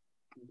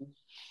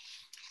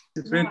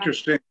 It's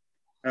interesting.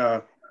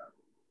 The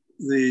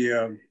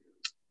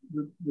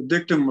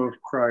dictum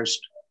of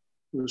Christ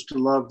was to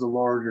love the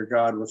Lord your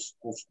God with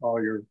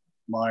all your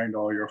mind,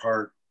 all your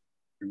heart,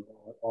 and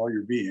all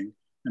your being,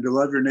 and to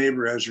love your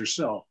neighbor as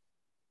yourself.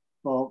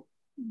 Well,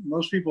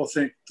 most people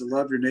think to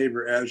love your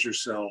neighbor as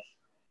yourself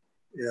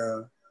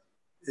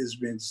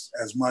means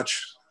as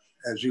much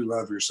as you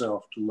love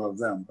yourself to love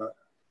them.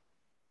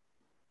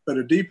 But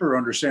a deeper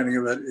understanding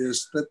of it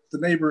is that the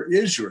neighbor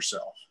is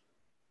yourself.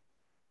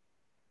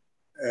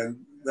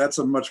 And that's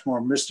a much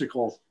more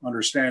mystical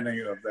understanding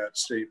of that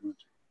statement,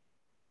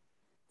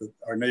 that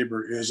our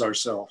neighbor is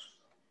ourself.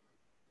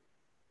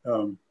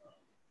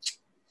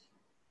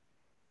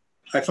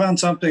 I found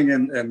something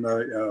in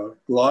the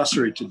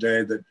glossary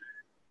today that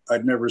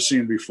I'd never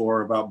seen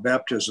before about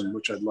baptism,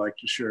 which I'd like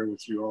to share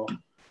with you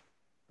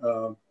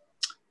all.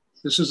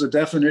 This is a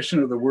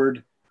definition of the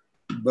word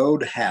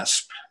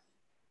bodhasp,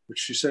 which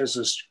she says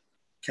is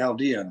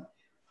Chaldean.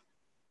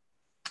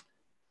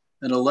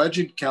 An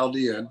alleged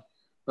Chaldean,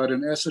 but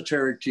an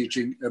esoteric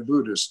teaching, a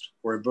Buddhist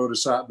or a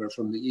bodhisattva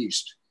from the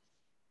East,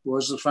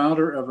 was the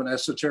founder of an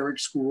esoteric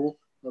school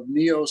of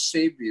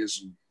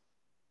Neo-Sabiism,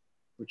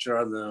 which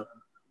are the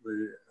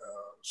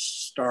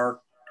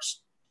star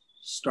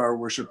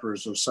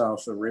worshippers of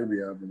South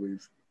Arabia, I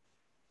believe,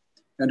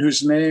 and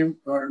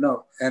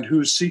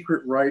whose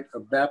secret rite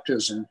of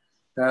baptism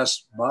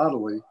passed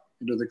bodily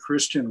into the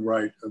Christian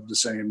rite of the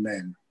same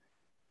name.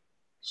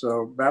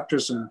 So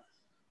baptism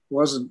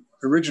wasn't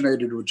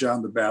originated with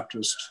John the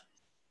Baptist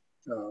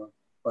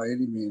by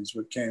any means,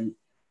 but came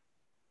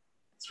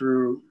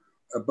through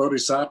a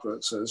bodhisattva,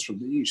 it says, from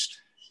the East.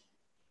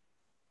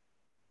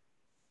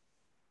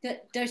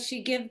 Does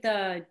she give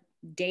the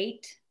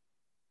date?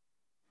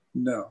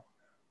 No,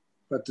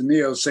 but the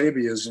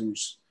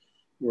Neo-Sabiisms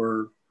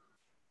were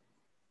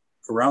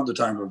around the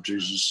time of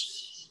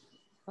Jesus,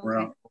 okay.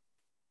 Around,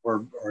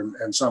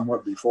 and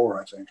somewhat before,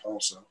 I think,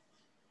 also.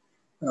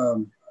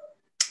 I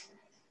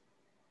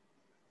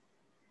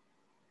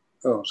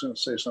was going to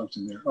say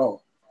something there.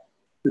 Oh,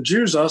 the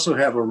Jews also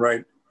have a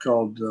rite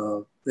called,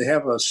 they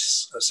have a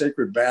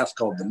sacred bath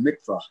called the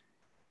mikvah.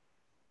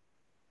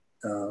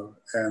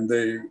 And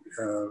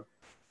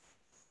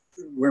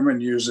women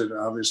use it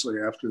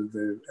obviously after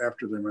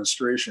the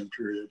menstruation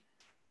period,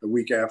 a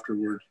week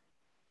afterward.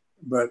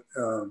 But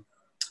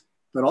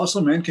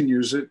also men can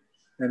use it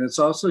And it's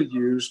also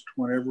used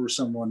whenever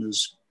someone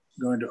is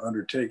going to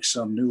undertake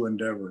some new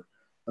endeavor,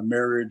 a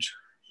marriage,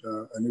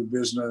 a new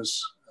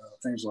business,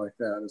 things like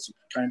that. It's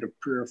a kind of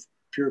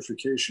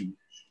purification.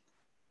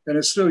 And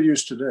it's still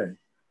used today.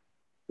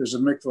 There's a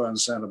mikvah in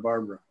Santa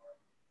Barbara.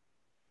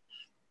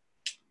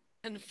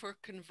 And for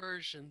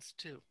conversions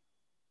too.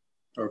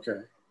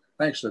 Okay,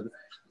 thanks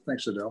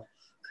Adele.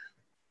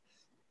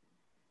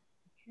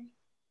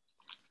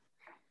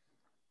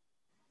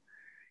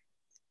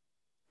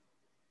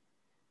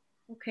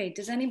 Okay,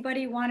 does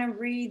anybody want to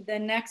read the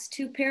next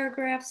two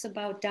paragraphs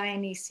about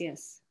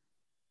Dionysius?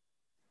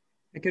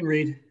 I can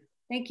read.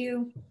 Thank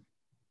you.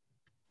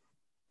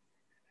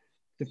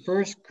 The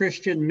first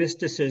Christian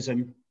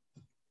mysticism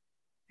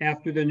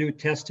after the New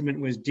Testament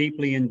was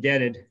deeply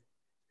indebted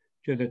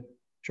to the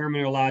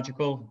terminology,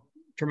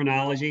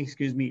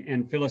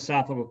 and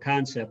philosophical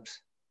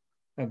concepts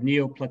of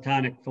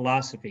Neoplatonic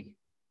philosophy.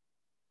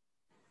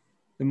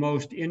 The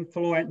most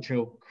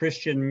influential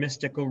Christian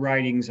mystical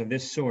writings of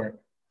this sort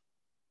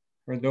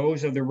are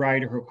those of the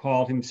writer who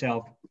called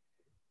himself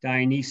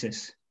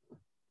Dionysius,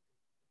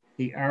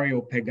 the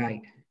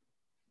Areopagite,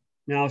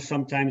 now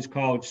sometimes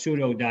called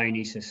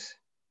Pseudo-Dionysius,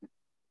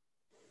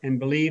 and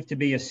believed to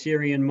be a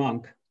Syrian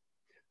monk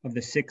of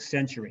the 6th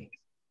century.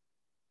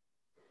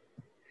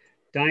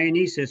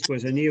 Dionysius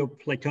was a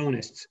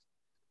Neoplatonist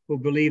who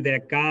believed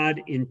that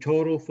God in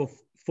total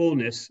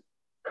fullness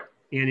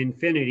and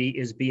infinity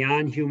is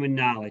beyond human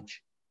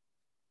knowledge,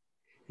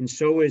 and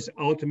so is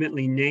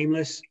ultimately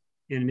nameless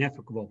and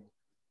ineffable.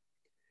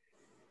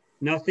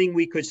 Nothing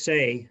we could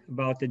say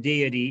about the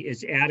deity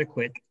is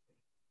adequate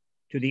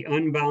to the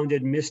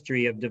unbounded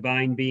mystery of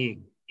divine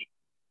being.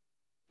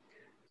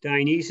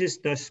 Dionysius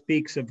thus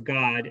speaks of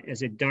God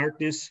as a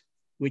darkness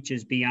which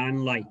is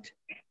beyond light,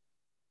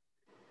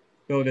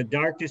 though the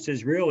darkness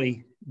is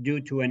really due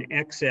to an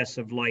excess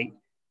of light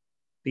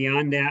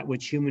beyond that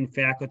which human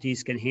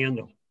faculties can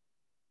handle,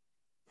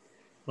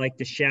 like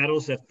the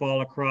shadows that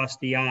fall across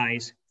the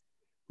eyes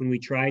when we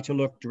try to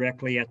look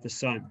directly at the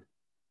sun.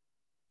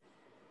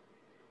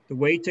 The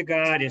way to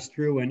God is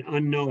through an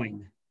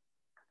unknowing,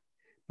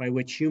 by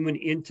which human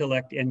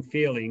intellect and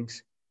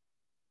feelings,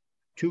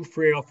 too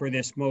frail for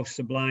this most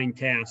sublime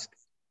task,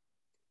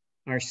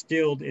 are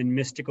stilled in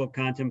mystical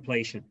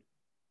contemplation.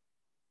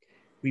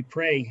 We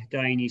pray,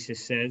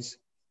 Dionysius says,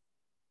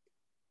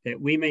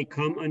 that we may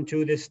come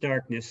unto this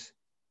darkness,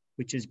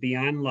 which is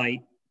beyond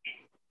light,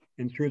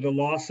 and through the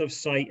loss of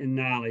sight and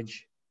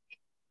knowledge,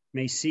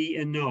 may see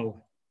and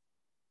know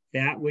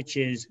that which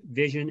is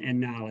vision and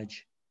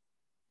knowledge.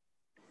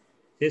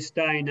 This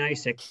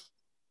Dionysic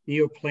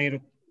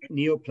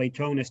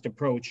Neoplatonist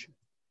approach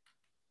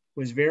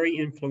was very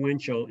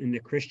influential in the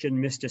Christian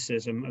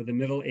mysticism of the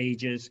Middle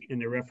Ages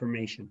and the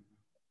Reformation.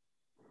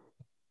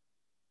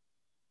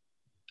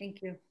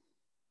 Thank you.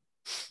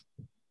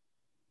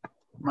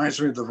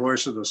 Reminds me of the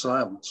voice of the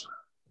silence.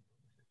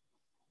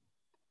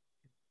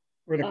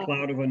 Or the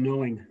cloud of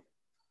unknowing.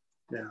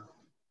 Yeah.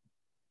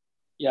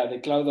 Yeah, the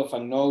cloud of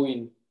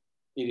unknowing,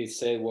 it is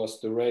said, was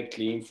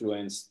directly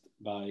influenced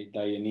by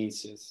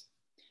Dionysius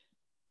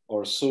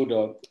or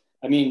Pseudo.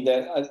 I mean,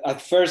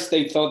 at first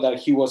they thought that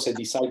he was a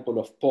disciple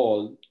of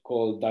Paul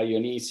called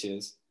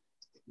Dionysius.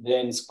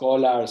 Then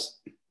scholars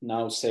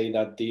now say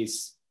that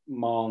this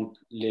monk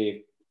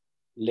lived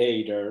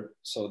later,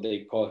 so they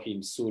call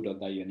him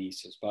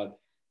Pseudo-Dionysius. But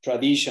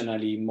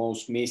traditionally,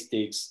 most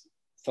mystics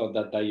thought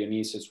that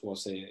Dionysius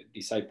was a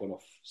disciple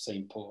of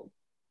St. Paul.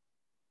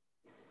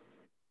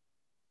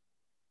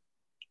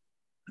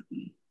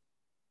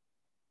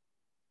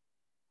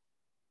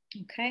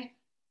 Okay.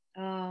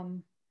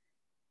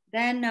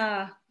 Then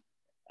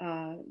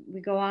we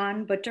go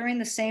on, but during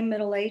the same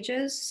Middle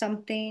Ages,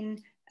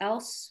 something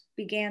else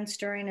began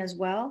stirring as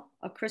well.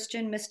 A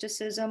Christian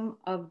mysticism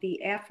of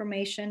the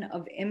affirmation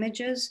of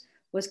images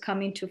was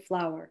coming to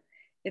flower.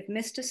 If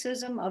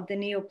mysticism of the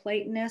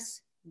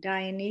Neoplatonist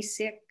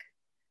Dionysic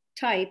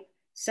type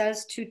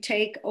says to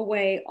take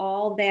away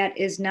all that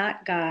is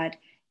not God,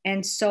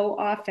 and so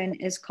often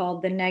is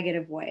called the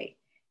negative way,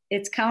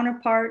 its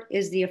counterpart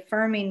is the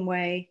affirming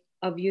way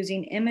of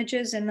using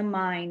images in the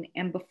mind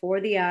and before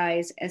the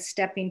eyes as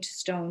stepping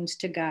stones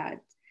to God.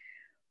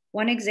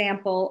 One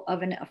example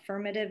of an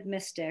affirmative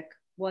mystic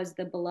was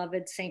the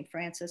beloved Saint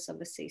Francis of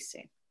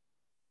Assisi.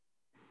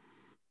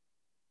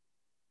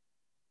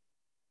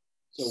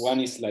 So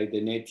one is like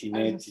the neti.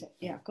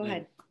 Yeah, go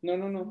ahead.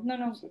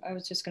 No. I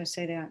was just going to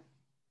say that.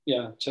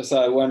 Yeah, just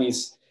one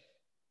is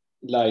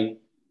like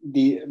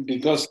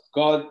because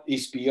God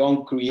is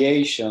beyond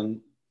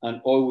creation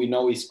and all we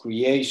know is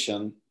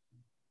creation,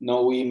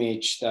 no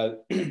image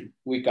that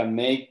we can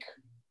make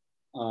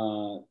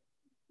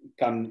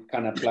can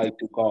apply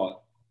to God.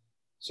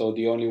 So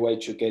the only way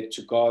to get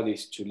to God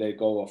is to let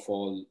go of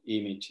all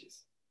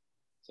images.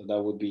 So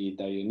that would be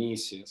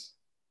Dionysius.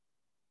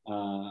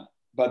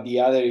 But the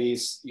other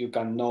is you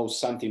can know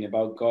something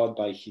about God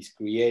by his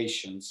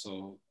creation.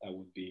 So that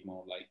would be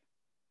more like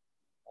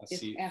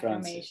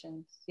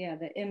affirmations. Yeah,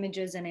 the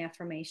images and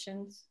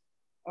affirmations.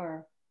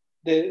 Or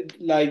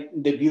like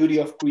the beauty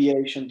of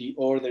creation, the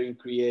order in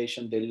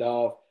creation, the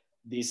love,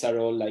 these are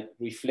all like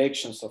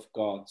reflections of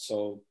God.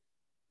 So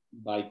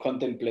by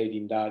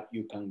contemplating that,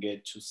 you can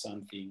get to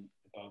something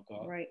about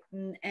God. Right,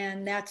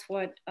 and that's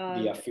what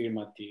the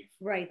affirmative.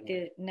 Right,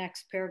 the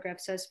next paragraph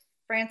says,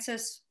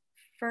 Francis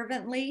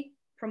fervently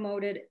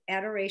promoted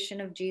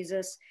adoration of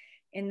Jesus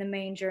in the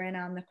manger and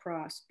on the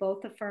cross,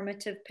 both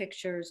affirmative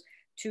pictures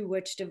to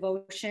which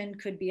devotion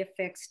could be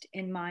affixed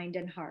in mind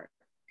and heart.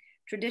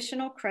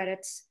 Traditional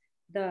credits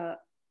the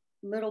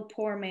little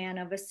poor man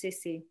of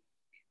Assisi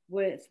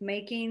with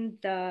making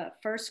the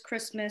first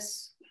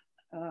Christmas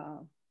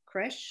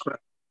creche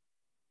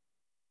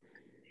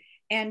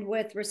and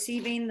with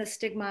receiving the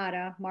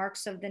stigmata,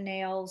 marks of the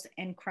nails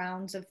and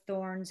crowns of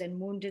thorns and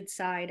wounded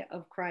side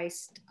of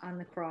Christ on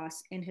the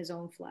cross in his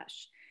own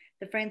flesh.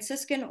 The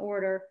Franciscan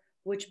order,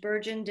 which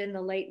burgeoned in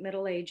the late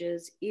Middle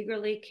Ages,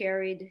 eagerly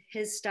carried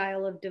his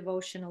style of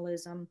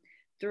devotionalism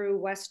through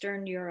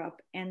Western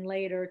Europe and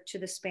later to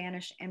the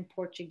Spanish and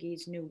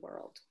Portuguese New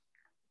World.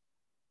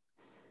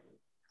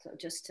 So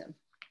just to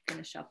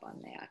finish up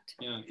on that.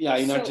 Yeah.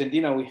 In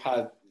Argentina, we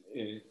had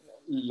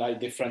like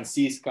the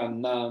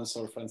Franciscan nuns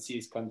or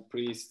Franciscan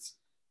priests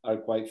are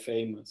quite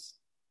famous.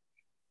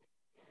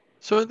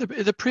 So in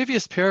the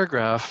previous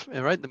paragraph,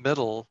 and right in the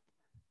middle,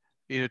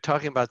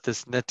 talking about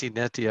this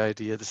neti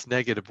idea, this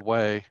negative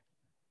way,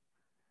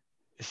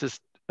 it says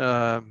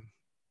to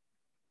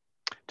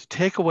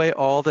take away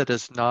all that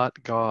is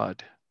not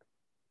God.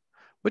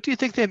 What do you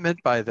think they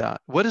meant by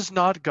that? What is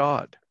not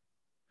God?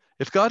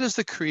 If God is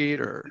the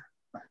creator,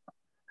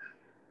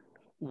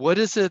 what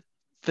is it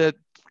that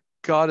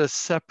God is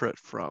separate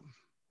from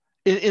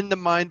in the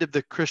mind of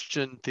the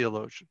Christian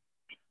theologian?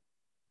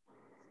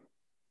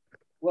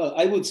 Well,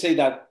 I would say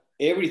that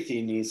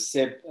everything is,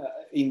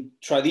 in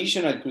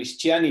traditional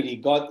Christianity,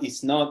 God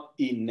is not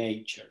in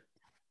nature.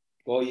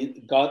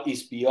 God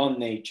is beyond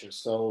nature.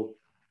 So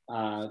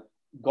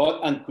God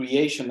and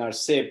creation are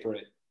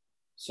separate.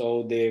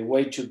 So the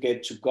way to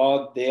get to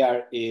God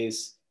there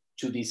is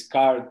to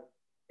discard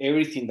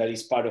everything that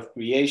is part of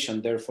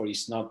creation, therefore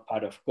is not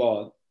part of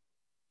God.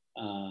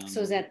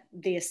 So is that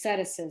the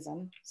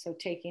asceticism? So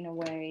taking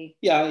away.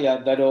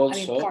 Yeah, that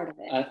also. Part of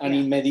it. And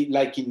in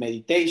like in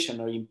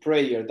meditation or in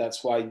prayer,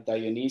 that's why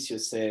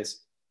Dionysius says,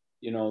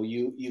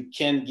 you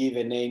can't give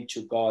a name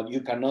to God.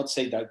 You cannot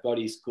say that God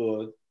is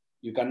good.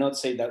 You cannot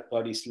say that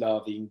God is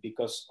loving,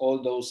 because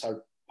all those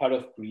are part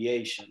of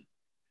creation.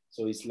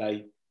 So it's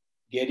like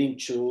getting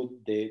to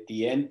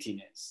the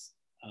emptiness.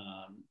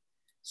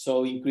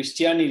 So in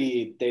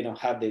Christianity, they don't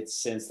have that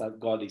sense that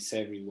God is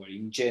everywhere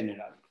in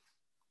general.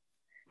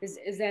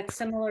 Is that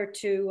similar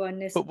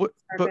to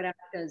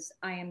because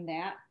I am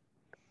that?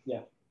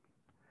 Yeah.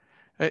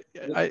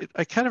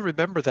 I kind of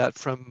remember that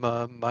from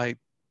my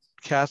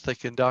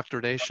Catholic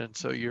indoctrination.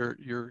 So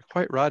you're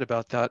quite right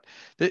about that.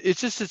 It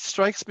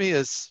strikes me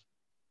as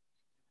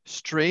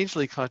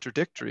strangely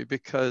contradictory,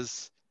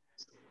 because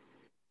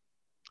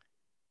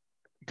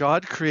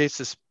God creates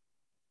this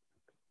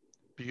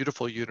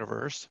beautiful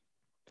universe,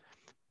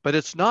 but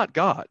it's not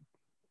God.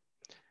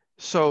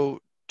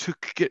 So to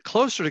get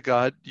closer to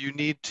God, you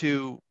need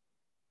to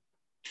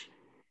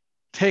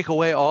take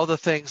away all the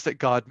things that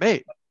God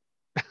made.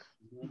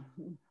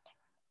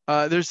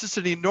 There's just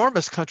an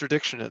enormous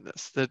contradiction in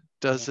this that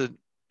doesn't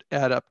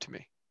add up to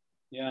me.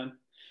 Yeah.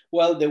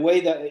 Well, the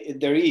way that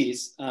there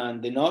is,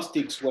 and the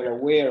Gnostics were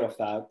aware of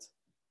that,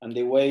 and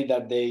the way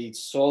that they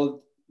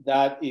solved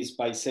that is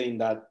by saying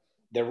that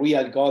the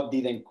real God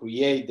didn't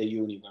create the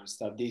universe,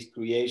 that this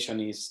creation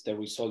is the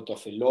result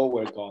of a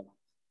lower God,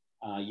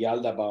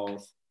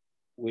 Yaldabaoth,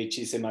 which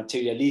is a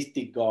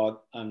materialistic God,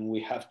 and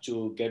we have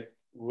to get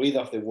rid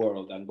of the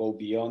world and go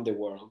beyond the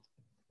world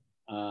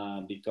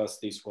because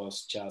this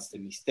was just a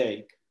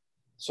mistake.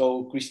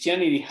 So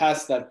Christianity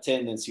has that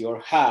tendency, or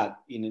had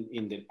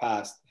in the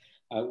past,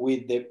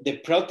 with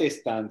the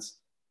Protestants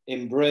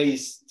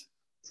embraced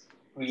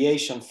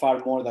creation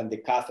far more than the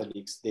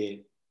Catholics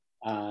did,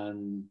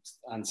 and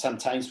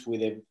sometimes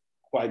with a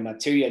quite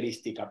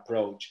materialistic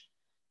approach.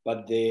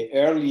 But the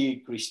early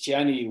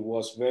Christianity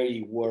was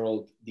very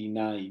world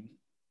denying,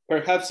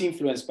 perhaps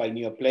influenced by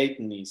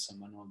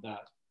Neoplatonism and all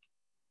that.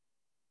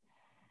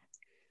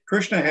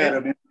 Krishna had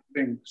an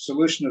interesting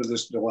solution to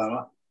this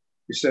dilemma.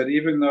 He said,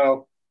 even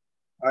though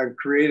I've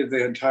created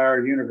the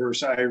entire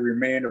universe, I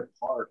remain a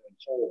part and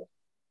whole.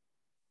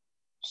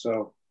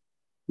 So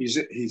he's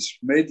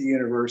made the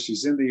universe,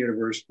 he's in the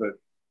universe, but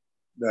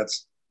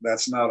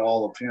that's not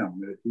all of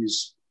him.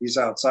 He's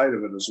outside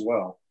of it as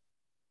well,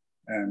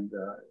 and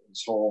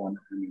is whole and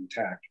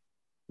intact.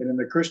 And in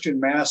the Christian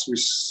Mass,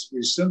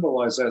 we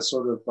symbolize that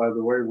sort of by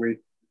the way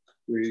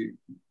we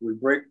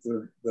break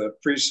the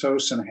priest's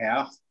host in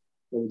half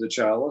over the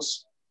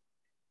chalice,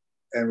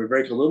 and we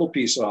break a little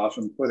piece off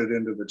and put it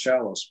into the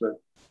chalice.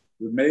 But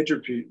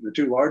the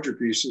two larger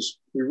pieces,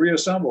 we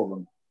reassemble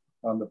them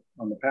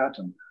on the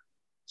paten.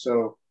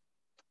 So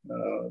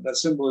that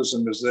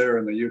symbolism is there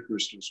in the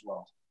Eucharist as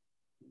well.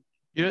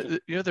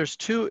 There's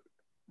two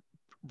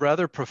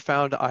rather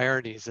profound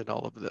ironies in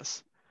all of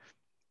this.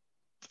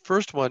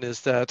 first one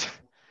is that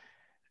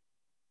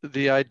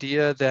the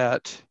idea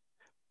that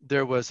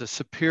there was a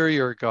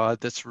superior God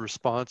that's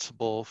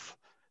responsible,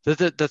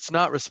 that's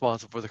not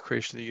responsible for the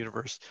creation of the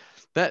universe.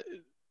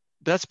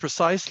 That's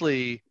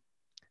precisely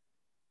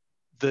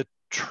the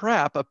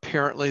trap,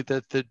 apparently,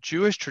 that the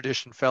Jewish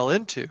tradition fell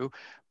into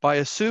by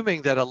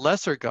assuming that a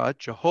lesser God,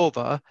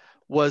 Jehovah,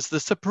 was the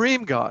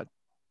supreme God.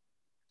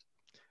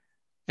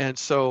 And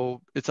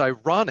so it's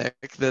ironic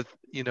that,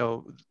 you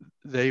know,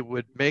 they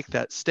would make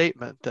that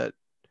statement that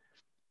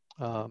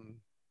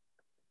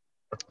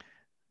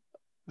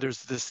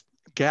there's this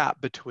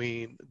gap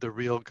between the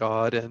real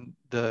God and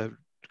the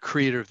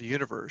creator of the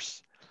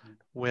universe,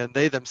 when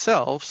they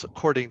themselves,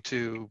 according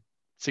to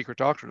secret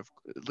doctrine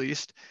at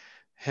least,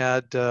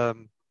 had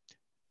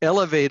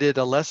elevated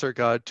a lesser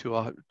God to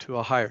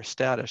a higher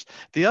status.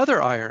 The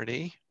other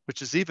irony,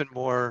 which is even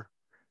more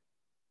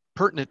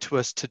pertinent to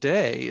us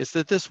today, is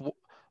that this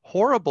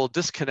horrible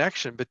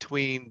disconnection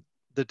between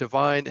the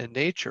divine and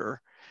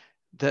nature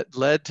that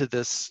led to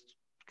this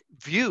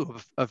view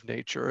of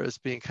nature as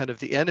being kind of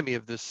the enemy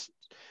of this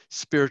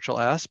spiritual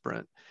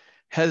aspirant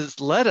has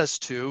led us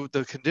to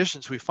the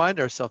conditions we find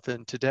ourselves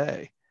in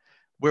today,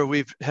 where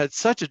we've had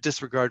such a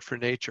disregard for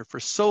nature for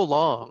so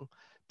long,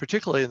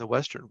 particularly in the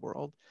Western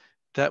world,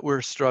 that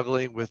we're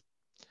struggling with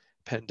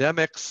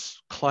pandemics,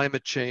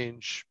 climate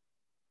change,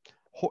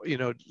 you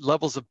know,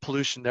 levels of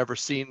pollution never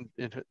seen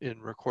in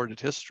recorded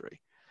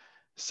history.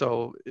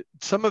 So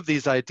some of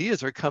these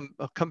ideas are come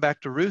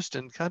back to roost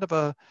in kind of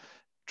a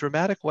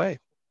dramatic way.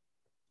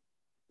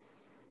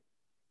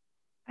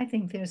 I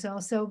think there's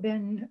also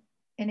been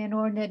an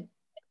inordinate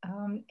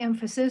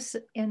emphasis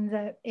in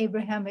the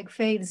Abrahamic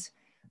faiths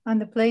on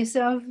the place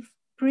of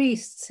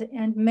priests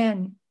and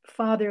men,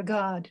 Father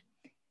God.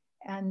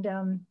 And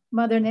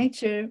Mother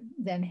Nature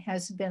then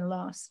has been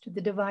lost.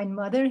 The Divine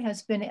Mother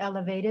has been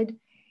elevated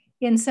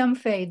in some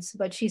faiths,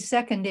 but she's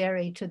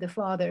secondary to the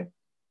Father.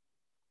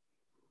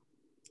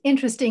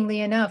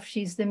 Interestingly enough,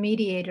 she's the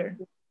mediator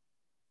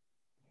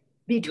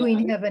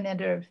between heaven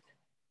and earth.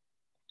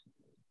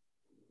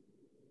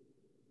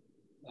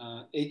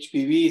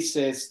 HPV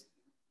says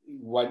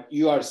what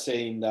you are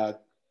saying,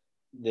 that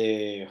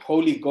the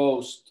Holy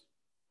Ghost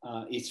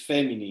is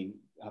feminine.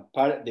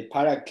 The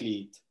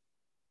Paraclete,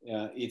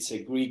 it's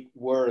a Greek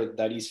word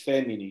that is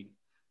feminine,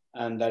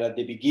 and that at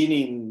the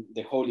beginning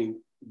the Holy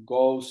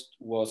Ghost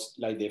was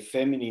like the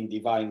feminine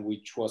divine,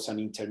 which was an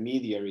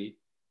intermediary,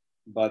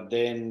 but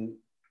then,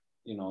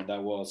 you know,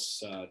 that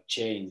was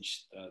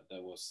changed,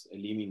 that was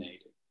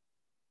eliminated.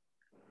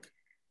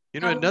 You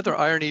know, another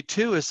irony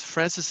too is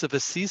Francis of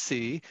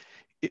Assisi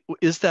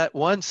is that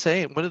one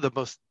saint, one of the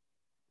most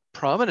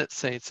prominent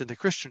saints in the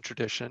Christian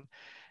tradition,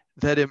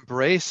 that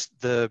embraced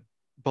the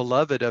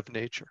beloved of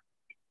nature.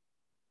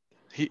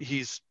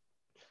 He's,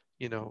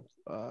 you know,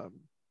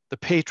 the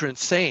patron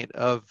saint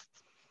of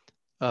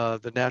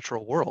the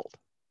natural world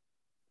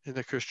in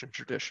the Christian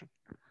tradition.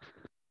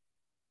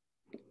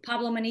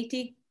 Pablo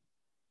Maniti.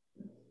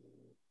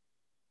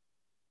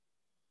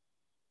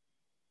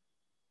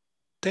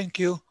 Thank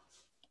you.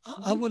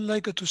 I would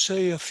like to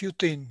say a few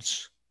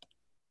things.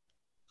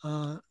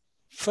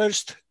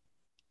 First,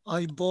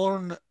 I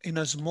born in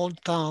a small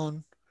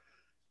town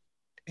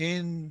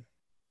in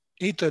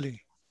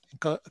Italy,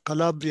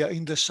 Calabria,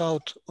 in the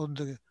south of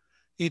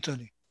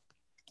Italy.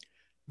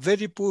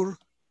 Very poor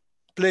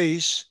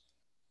place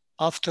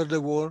after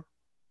the war.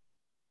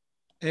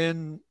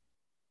 And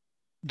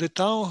the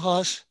town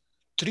has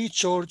 3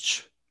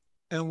 churches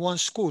and 1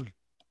 school.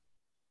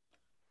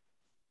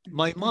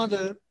 My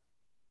mother,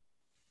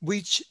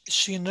 which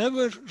she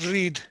never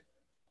read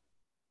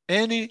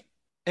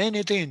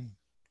anything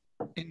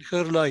in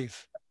her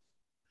life,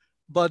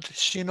 but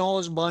she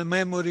knows by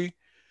memory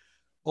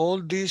all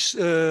this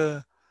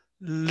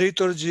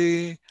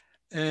liturgy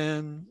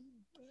and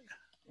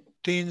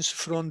things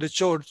from the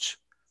church.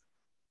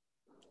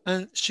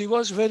 And she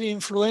was very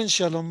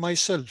influential on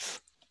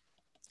myself,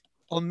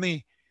 on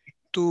me,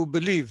 to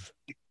believe.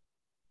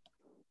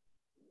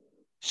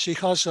 She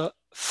has a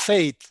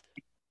faith,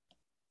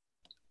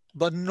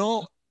 but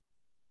no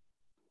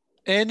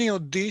any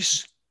of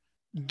this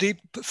deep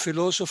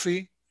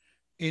philosophy,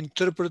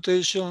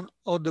 interpretation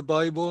of the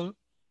Bible.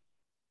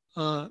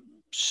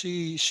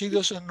 She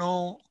doesn't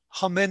know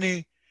how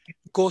many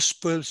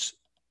gospels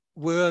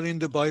were in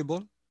the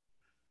Bible.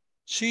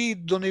 She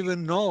don't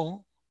even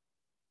know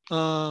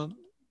all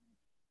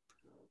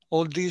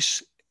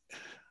these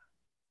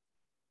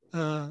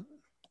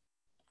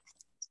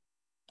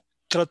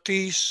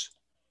treatise,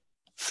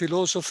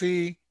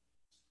 philosophy,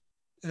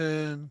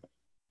 and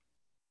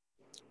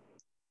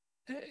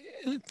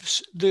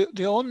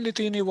the only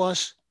thing it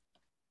was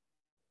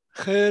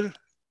her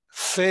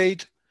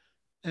faith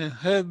and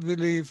her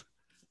belief,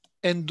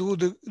 and do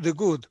the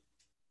good.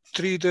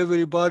 Treat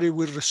everybody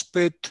with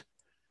respect,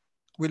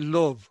 with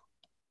love.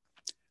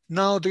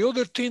 Now, the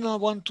other thing I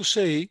want to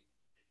say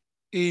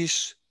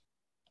is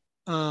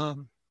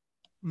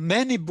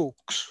many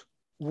books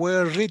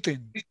were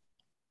written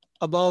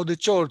about the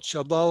church,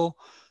 about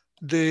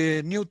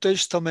the New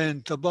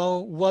Testament,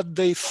 about what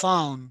they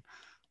found,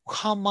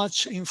 how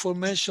much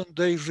information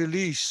they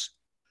release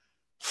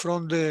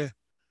from the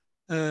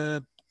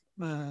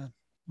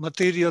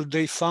material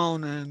they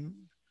found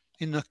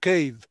in a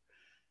cave.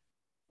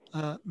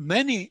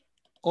 Many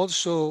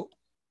also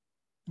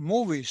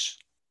movies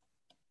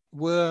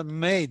were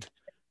made.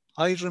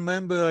 I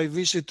remember I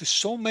visited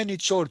so many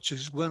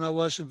churches when I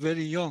was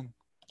very young,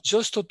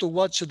 just to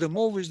watch the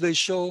movies they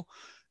show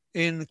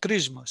in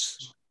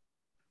Christmas.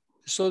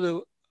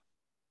 So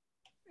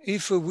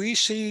if we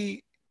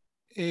see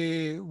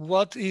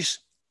what is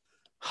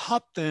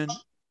happened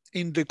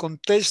in the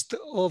context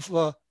of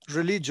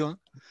religion,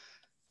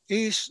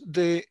 is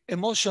the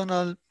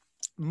emotional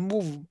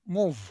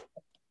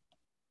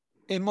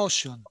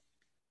emotion.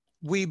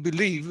 We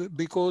believe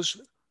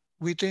because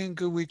we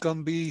think we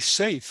can be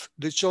safe.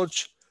 The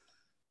church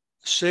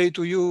say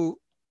to you,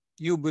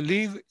 you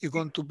believe you're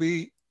going to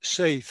be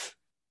safe.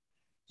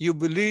 You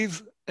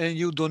believe and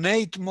you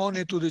donate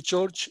money to the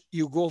church,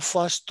 you go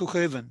fast to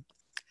heaven.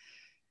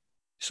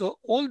 So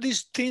all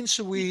these things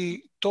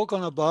we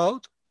talking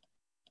about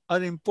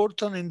are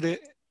important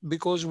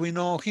because we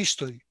know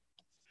history.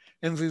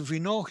 And if we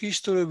know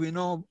history, we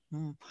know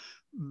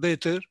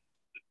better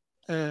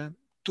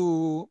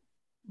to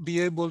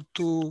be able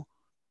to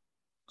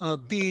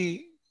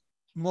be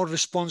more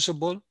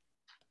responsible,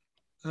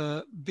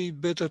 be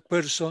better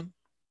person.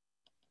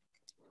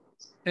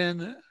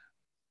 And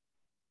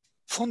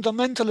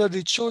fundamentally,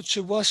 the church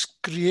was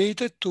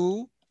created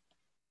to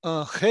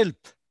help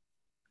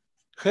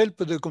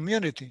the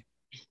community,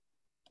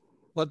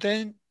 but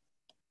then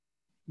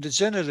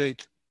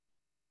degenerate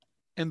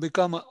and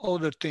become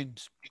other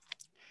things.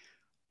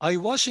 I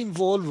was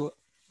involved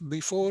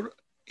before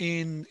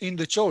in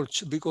the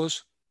church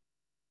because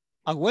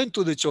I went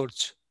to the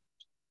church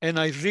and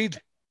I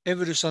read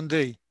every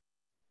Sunday.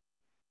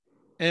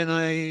 And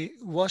I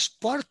was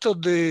part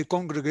of the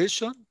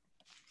congregation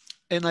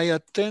and I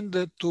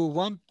attended to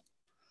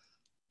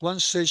one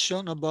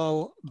session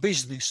about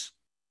business.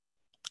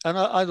 And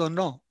I don't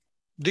know,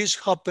 this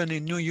happened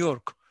in New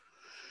York.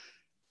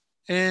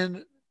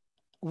 And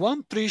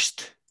one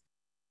priest,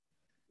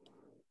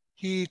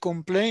 he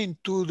complained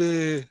to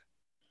the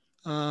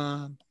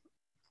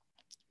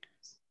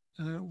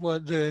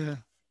what do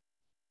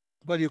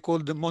you call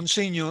the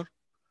Monsignor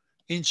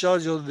in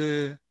charge of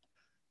the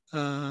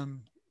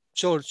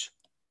church.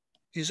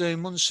 He said,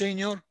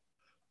 Monsignor,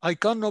 I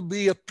cannot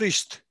be a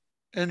priest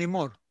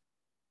anymore.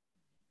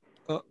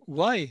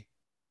 Why?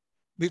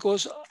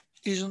 Because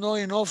it's not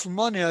enough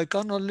money, I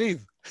cannot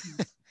live.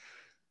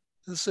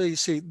 So you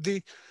see,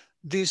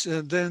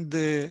 then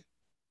the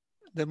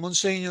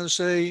Monsignor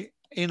say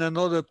in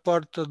another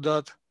part of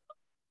that,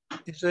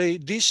 he say,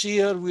 this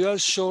year we are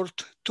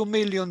short $2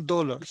 million.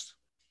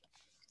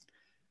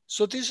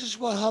 So this is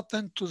what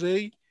happened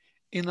today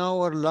in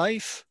our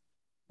life.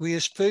 We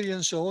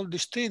experience all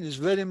these things. It's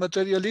very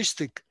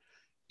materialistic.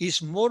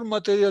 It's more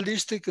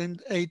materialistic in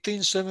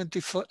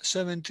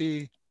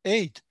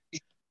 1878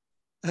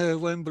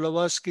 when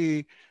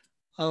Blavatsky,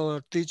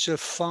 our teacher,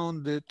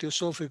 found the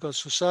Theosophical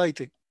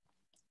Society.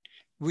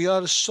 We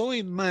are so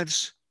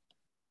immersed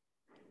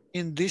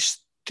in these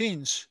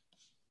things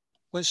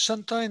when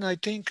sometimes I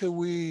think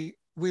we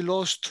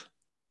lost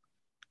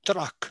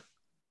track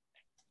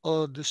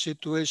of the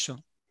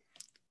situation.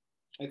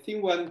 I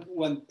think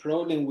one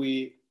problem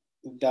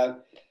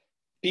that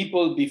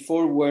people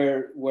before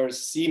were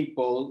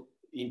simple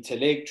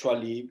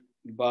intellectually,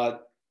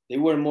 but they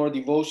were more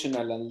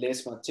devotional and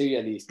less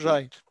materialistic.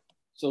 Right.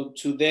 So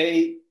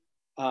today,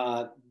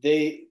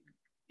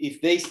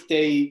 if they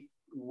stay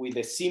with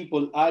a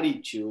simple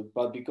attitude,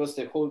 but because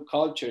the whole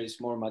culture is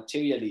more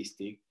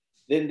materialistic,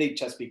 then they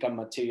just become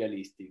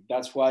materialistic.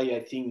 That's why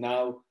I think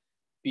now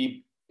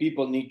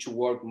people need to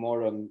work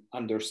more on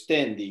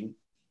understanding,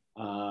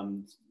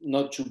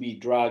 not to be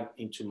dragged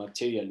into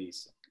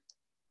materialism.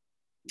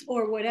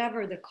 Or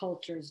whatever the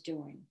culture is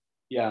doing.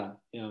 Yeah,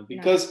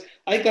 because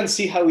I can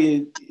see how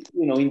in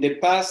the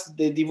past,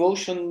 the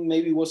devotion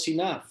maybe was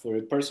enough for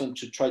a person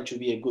to try to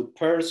be a good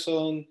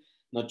person,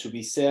 not to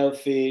be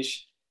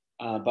selfish,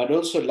 but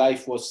also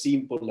life was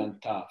simple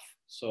and tough.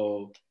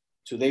 So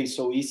today it's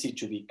so easy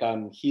to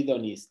become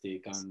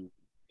hedonistic and,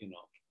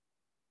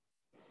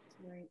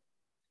 Right.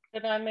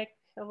 Could I say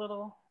a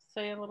little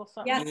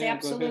something? Yes,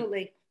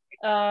 absolutely.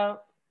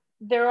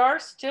 There are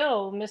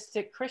still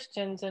mystic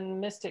Christians and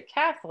mystic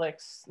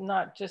Catholics,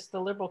 not just the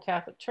liberal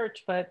Catholic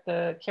Church, but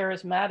the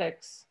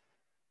charismatics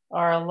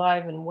are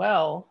alive and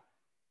well.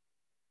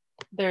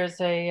 There's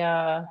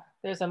a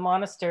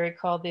monastery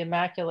called the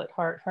Immaculate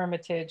Heart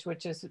Hermitage,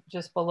 which is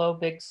just below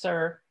Big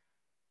Sur.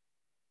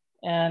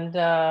 And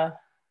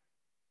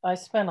I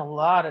spent a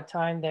lot of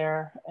time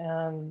there,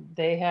 and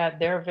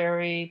they're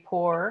very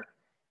poor.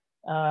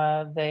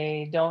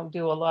 They don't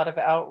do a lot of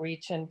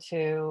outreach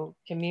into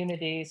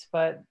communities,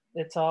 but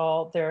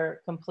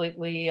they're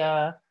completely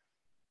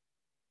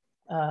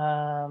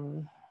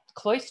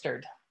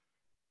cloistered.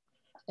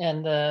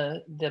 And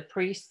the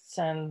priests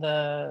and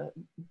the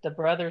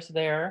brothers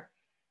there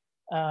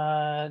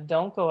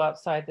don't go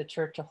outside the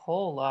church a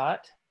whole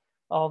lot.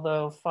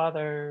 although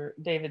Father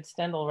David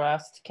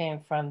Stendelrast came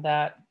from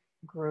that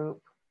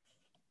group.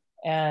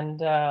 And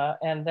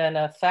then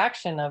a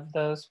faction of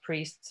those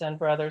priests and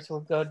brothers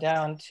would go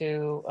down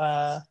to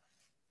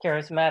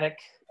charismatic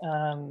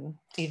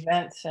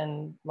events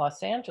in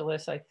Los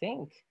Angeles. I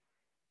think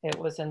it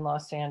was in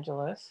Los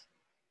Angeles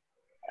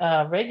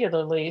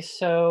regularly.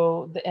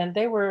 So, and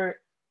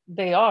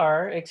they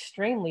are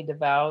extremely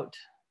devout,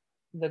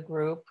 the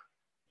group.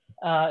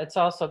 It's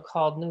also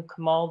called New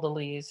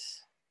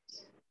Camaldolese.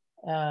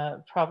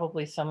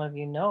 Probably some of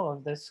you know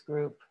of this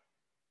group,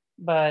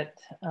 but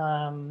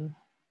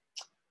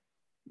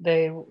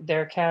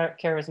they're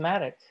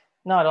charismatic.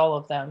 Not all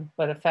of them,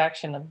 but a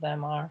faction of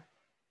them are.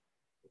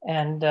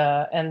 And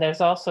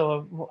there's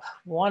also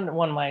one of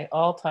my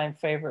all-time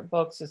favorite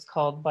books is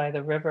called By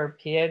the River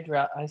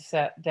Piedra, I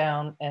Sat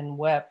Down and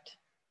Wept.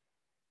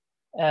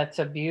 It's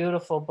a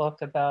beautiful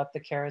book about the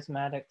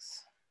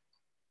charismatics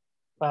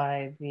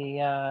by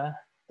the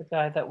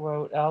guy that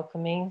wrote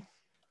Alchemy,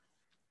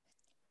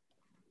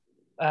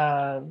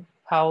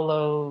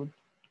 Paulo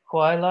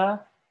Coelho.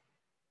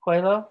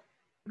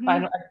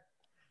 Mm-hmm.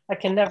 I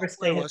can never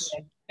say his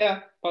name.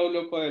 Yeah,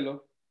 Paulo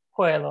Coelho.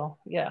 Coelho,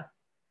 yeah.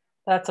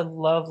 That's a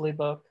lovely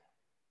book.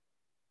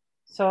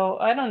 So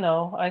I don't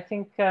know. I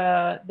think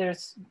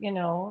there's been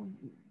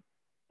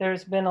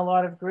a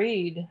lot of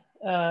greed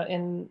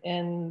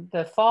in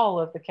the fall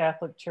of the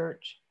Catholic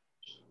Church,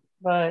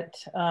 but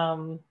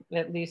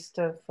at least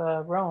of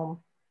Rome.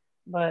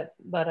 But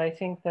I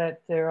think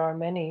that there are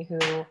many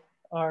who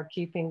are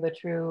keeping the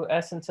true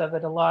essence of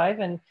it alive,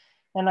 and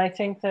I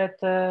think that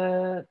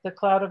the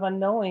cloud of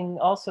unknowing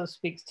also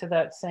speaks to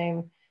that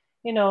same.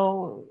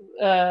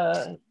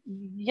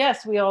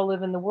 Yes, we all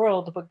live in the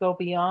world, but go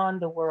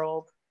beyond the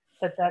world.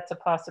 That's a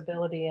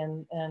possibility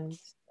and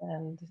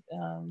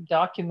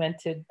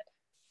documented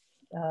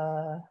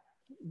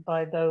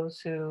by those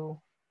who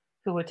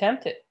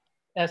attempt it.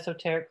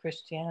 Esoteric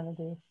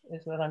Christianity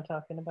is what I'm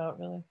talking about,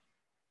 really.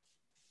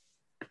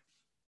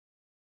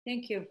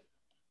 Thank you.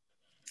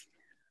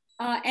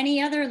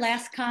 Any other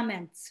last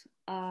comments?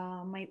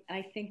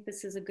 I think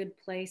this is a good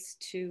place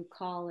to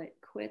call it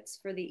quits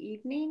for the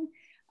evening.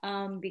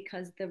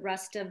 Because the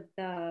rest of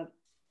the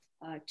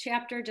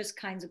chapter just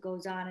kind of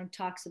goes on and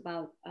talks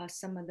about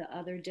some of the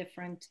other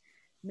different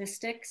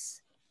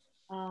mystics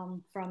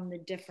from the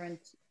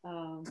different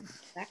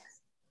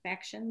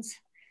factions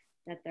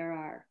that there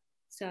are.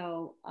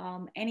 So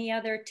any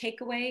other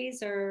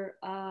takeaways or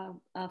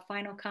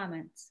final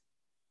comments?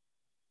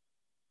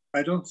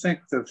 I don't think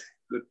that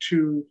the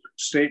two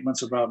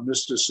statements about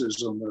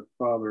mysticism that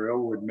Father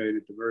Ellwood made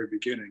at the very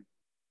beginning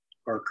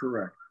are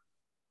correct.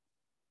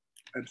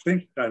 I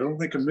don't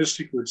think a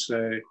mystic would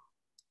say,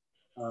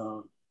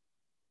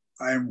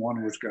 I am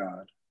one with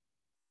God,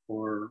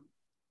 or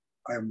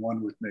I am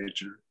one with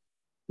nature.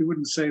 He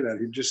wouldn't say that.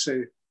 He'd just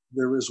say,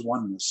 there is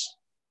oneness.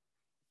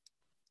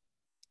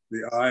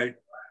 The I,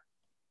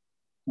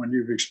 when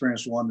you've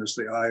experienced oneness,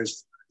 the I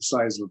is the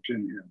size of a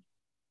pinhead.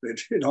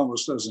 It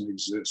almost doesn't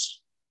exist.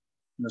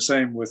 And the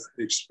same with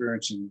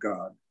experiencing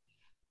God.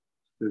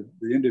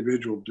 The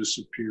individual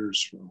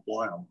disappears for a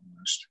while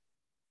almost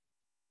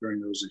during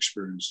those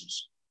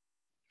experiences.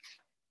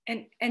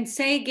 And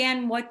say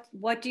again,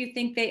 what do you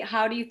think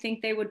how do you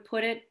think they would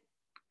put it?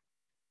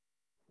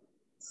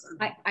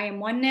 I am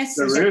oneness.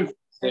 There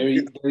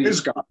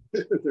is God.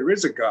 There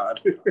is a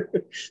God.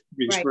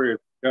 We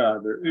experience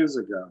God. There is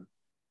a God,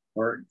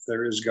 or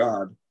there is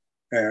God,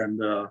 and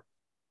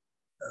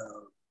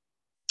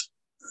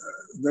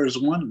there's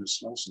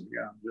oneness also.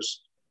 Yeah,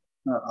 just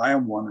I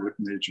am one with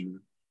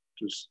nature.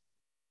 Just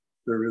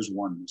there is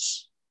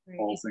oneness. Right.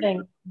 All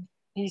things.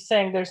 He's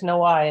saying there's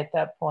no I at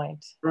that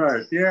point.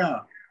 Right. Yeah.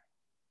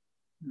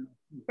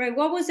 Right.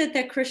 What was it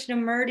that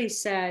Krishnamurti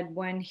said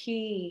when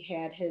he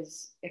had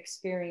his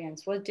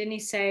experience? Didn't he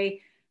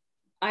say,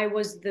 I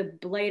was the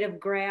blade of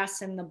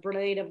grass and the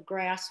blade of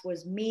grass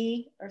was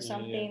me, or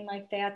something like that?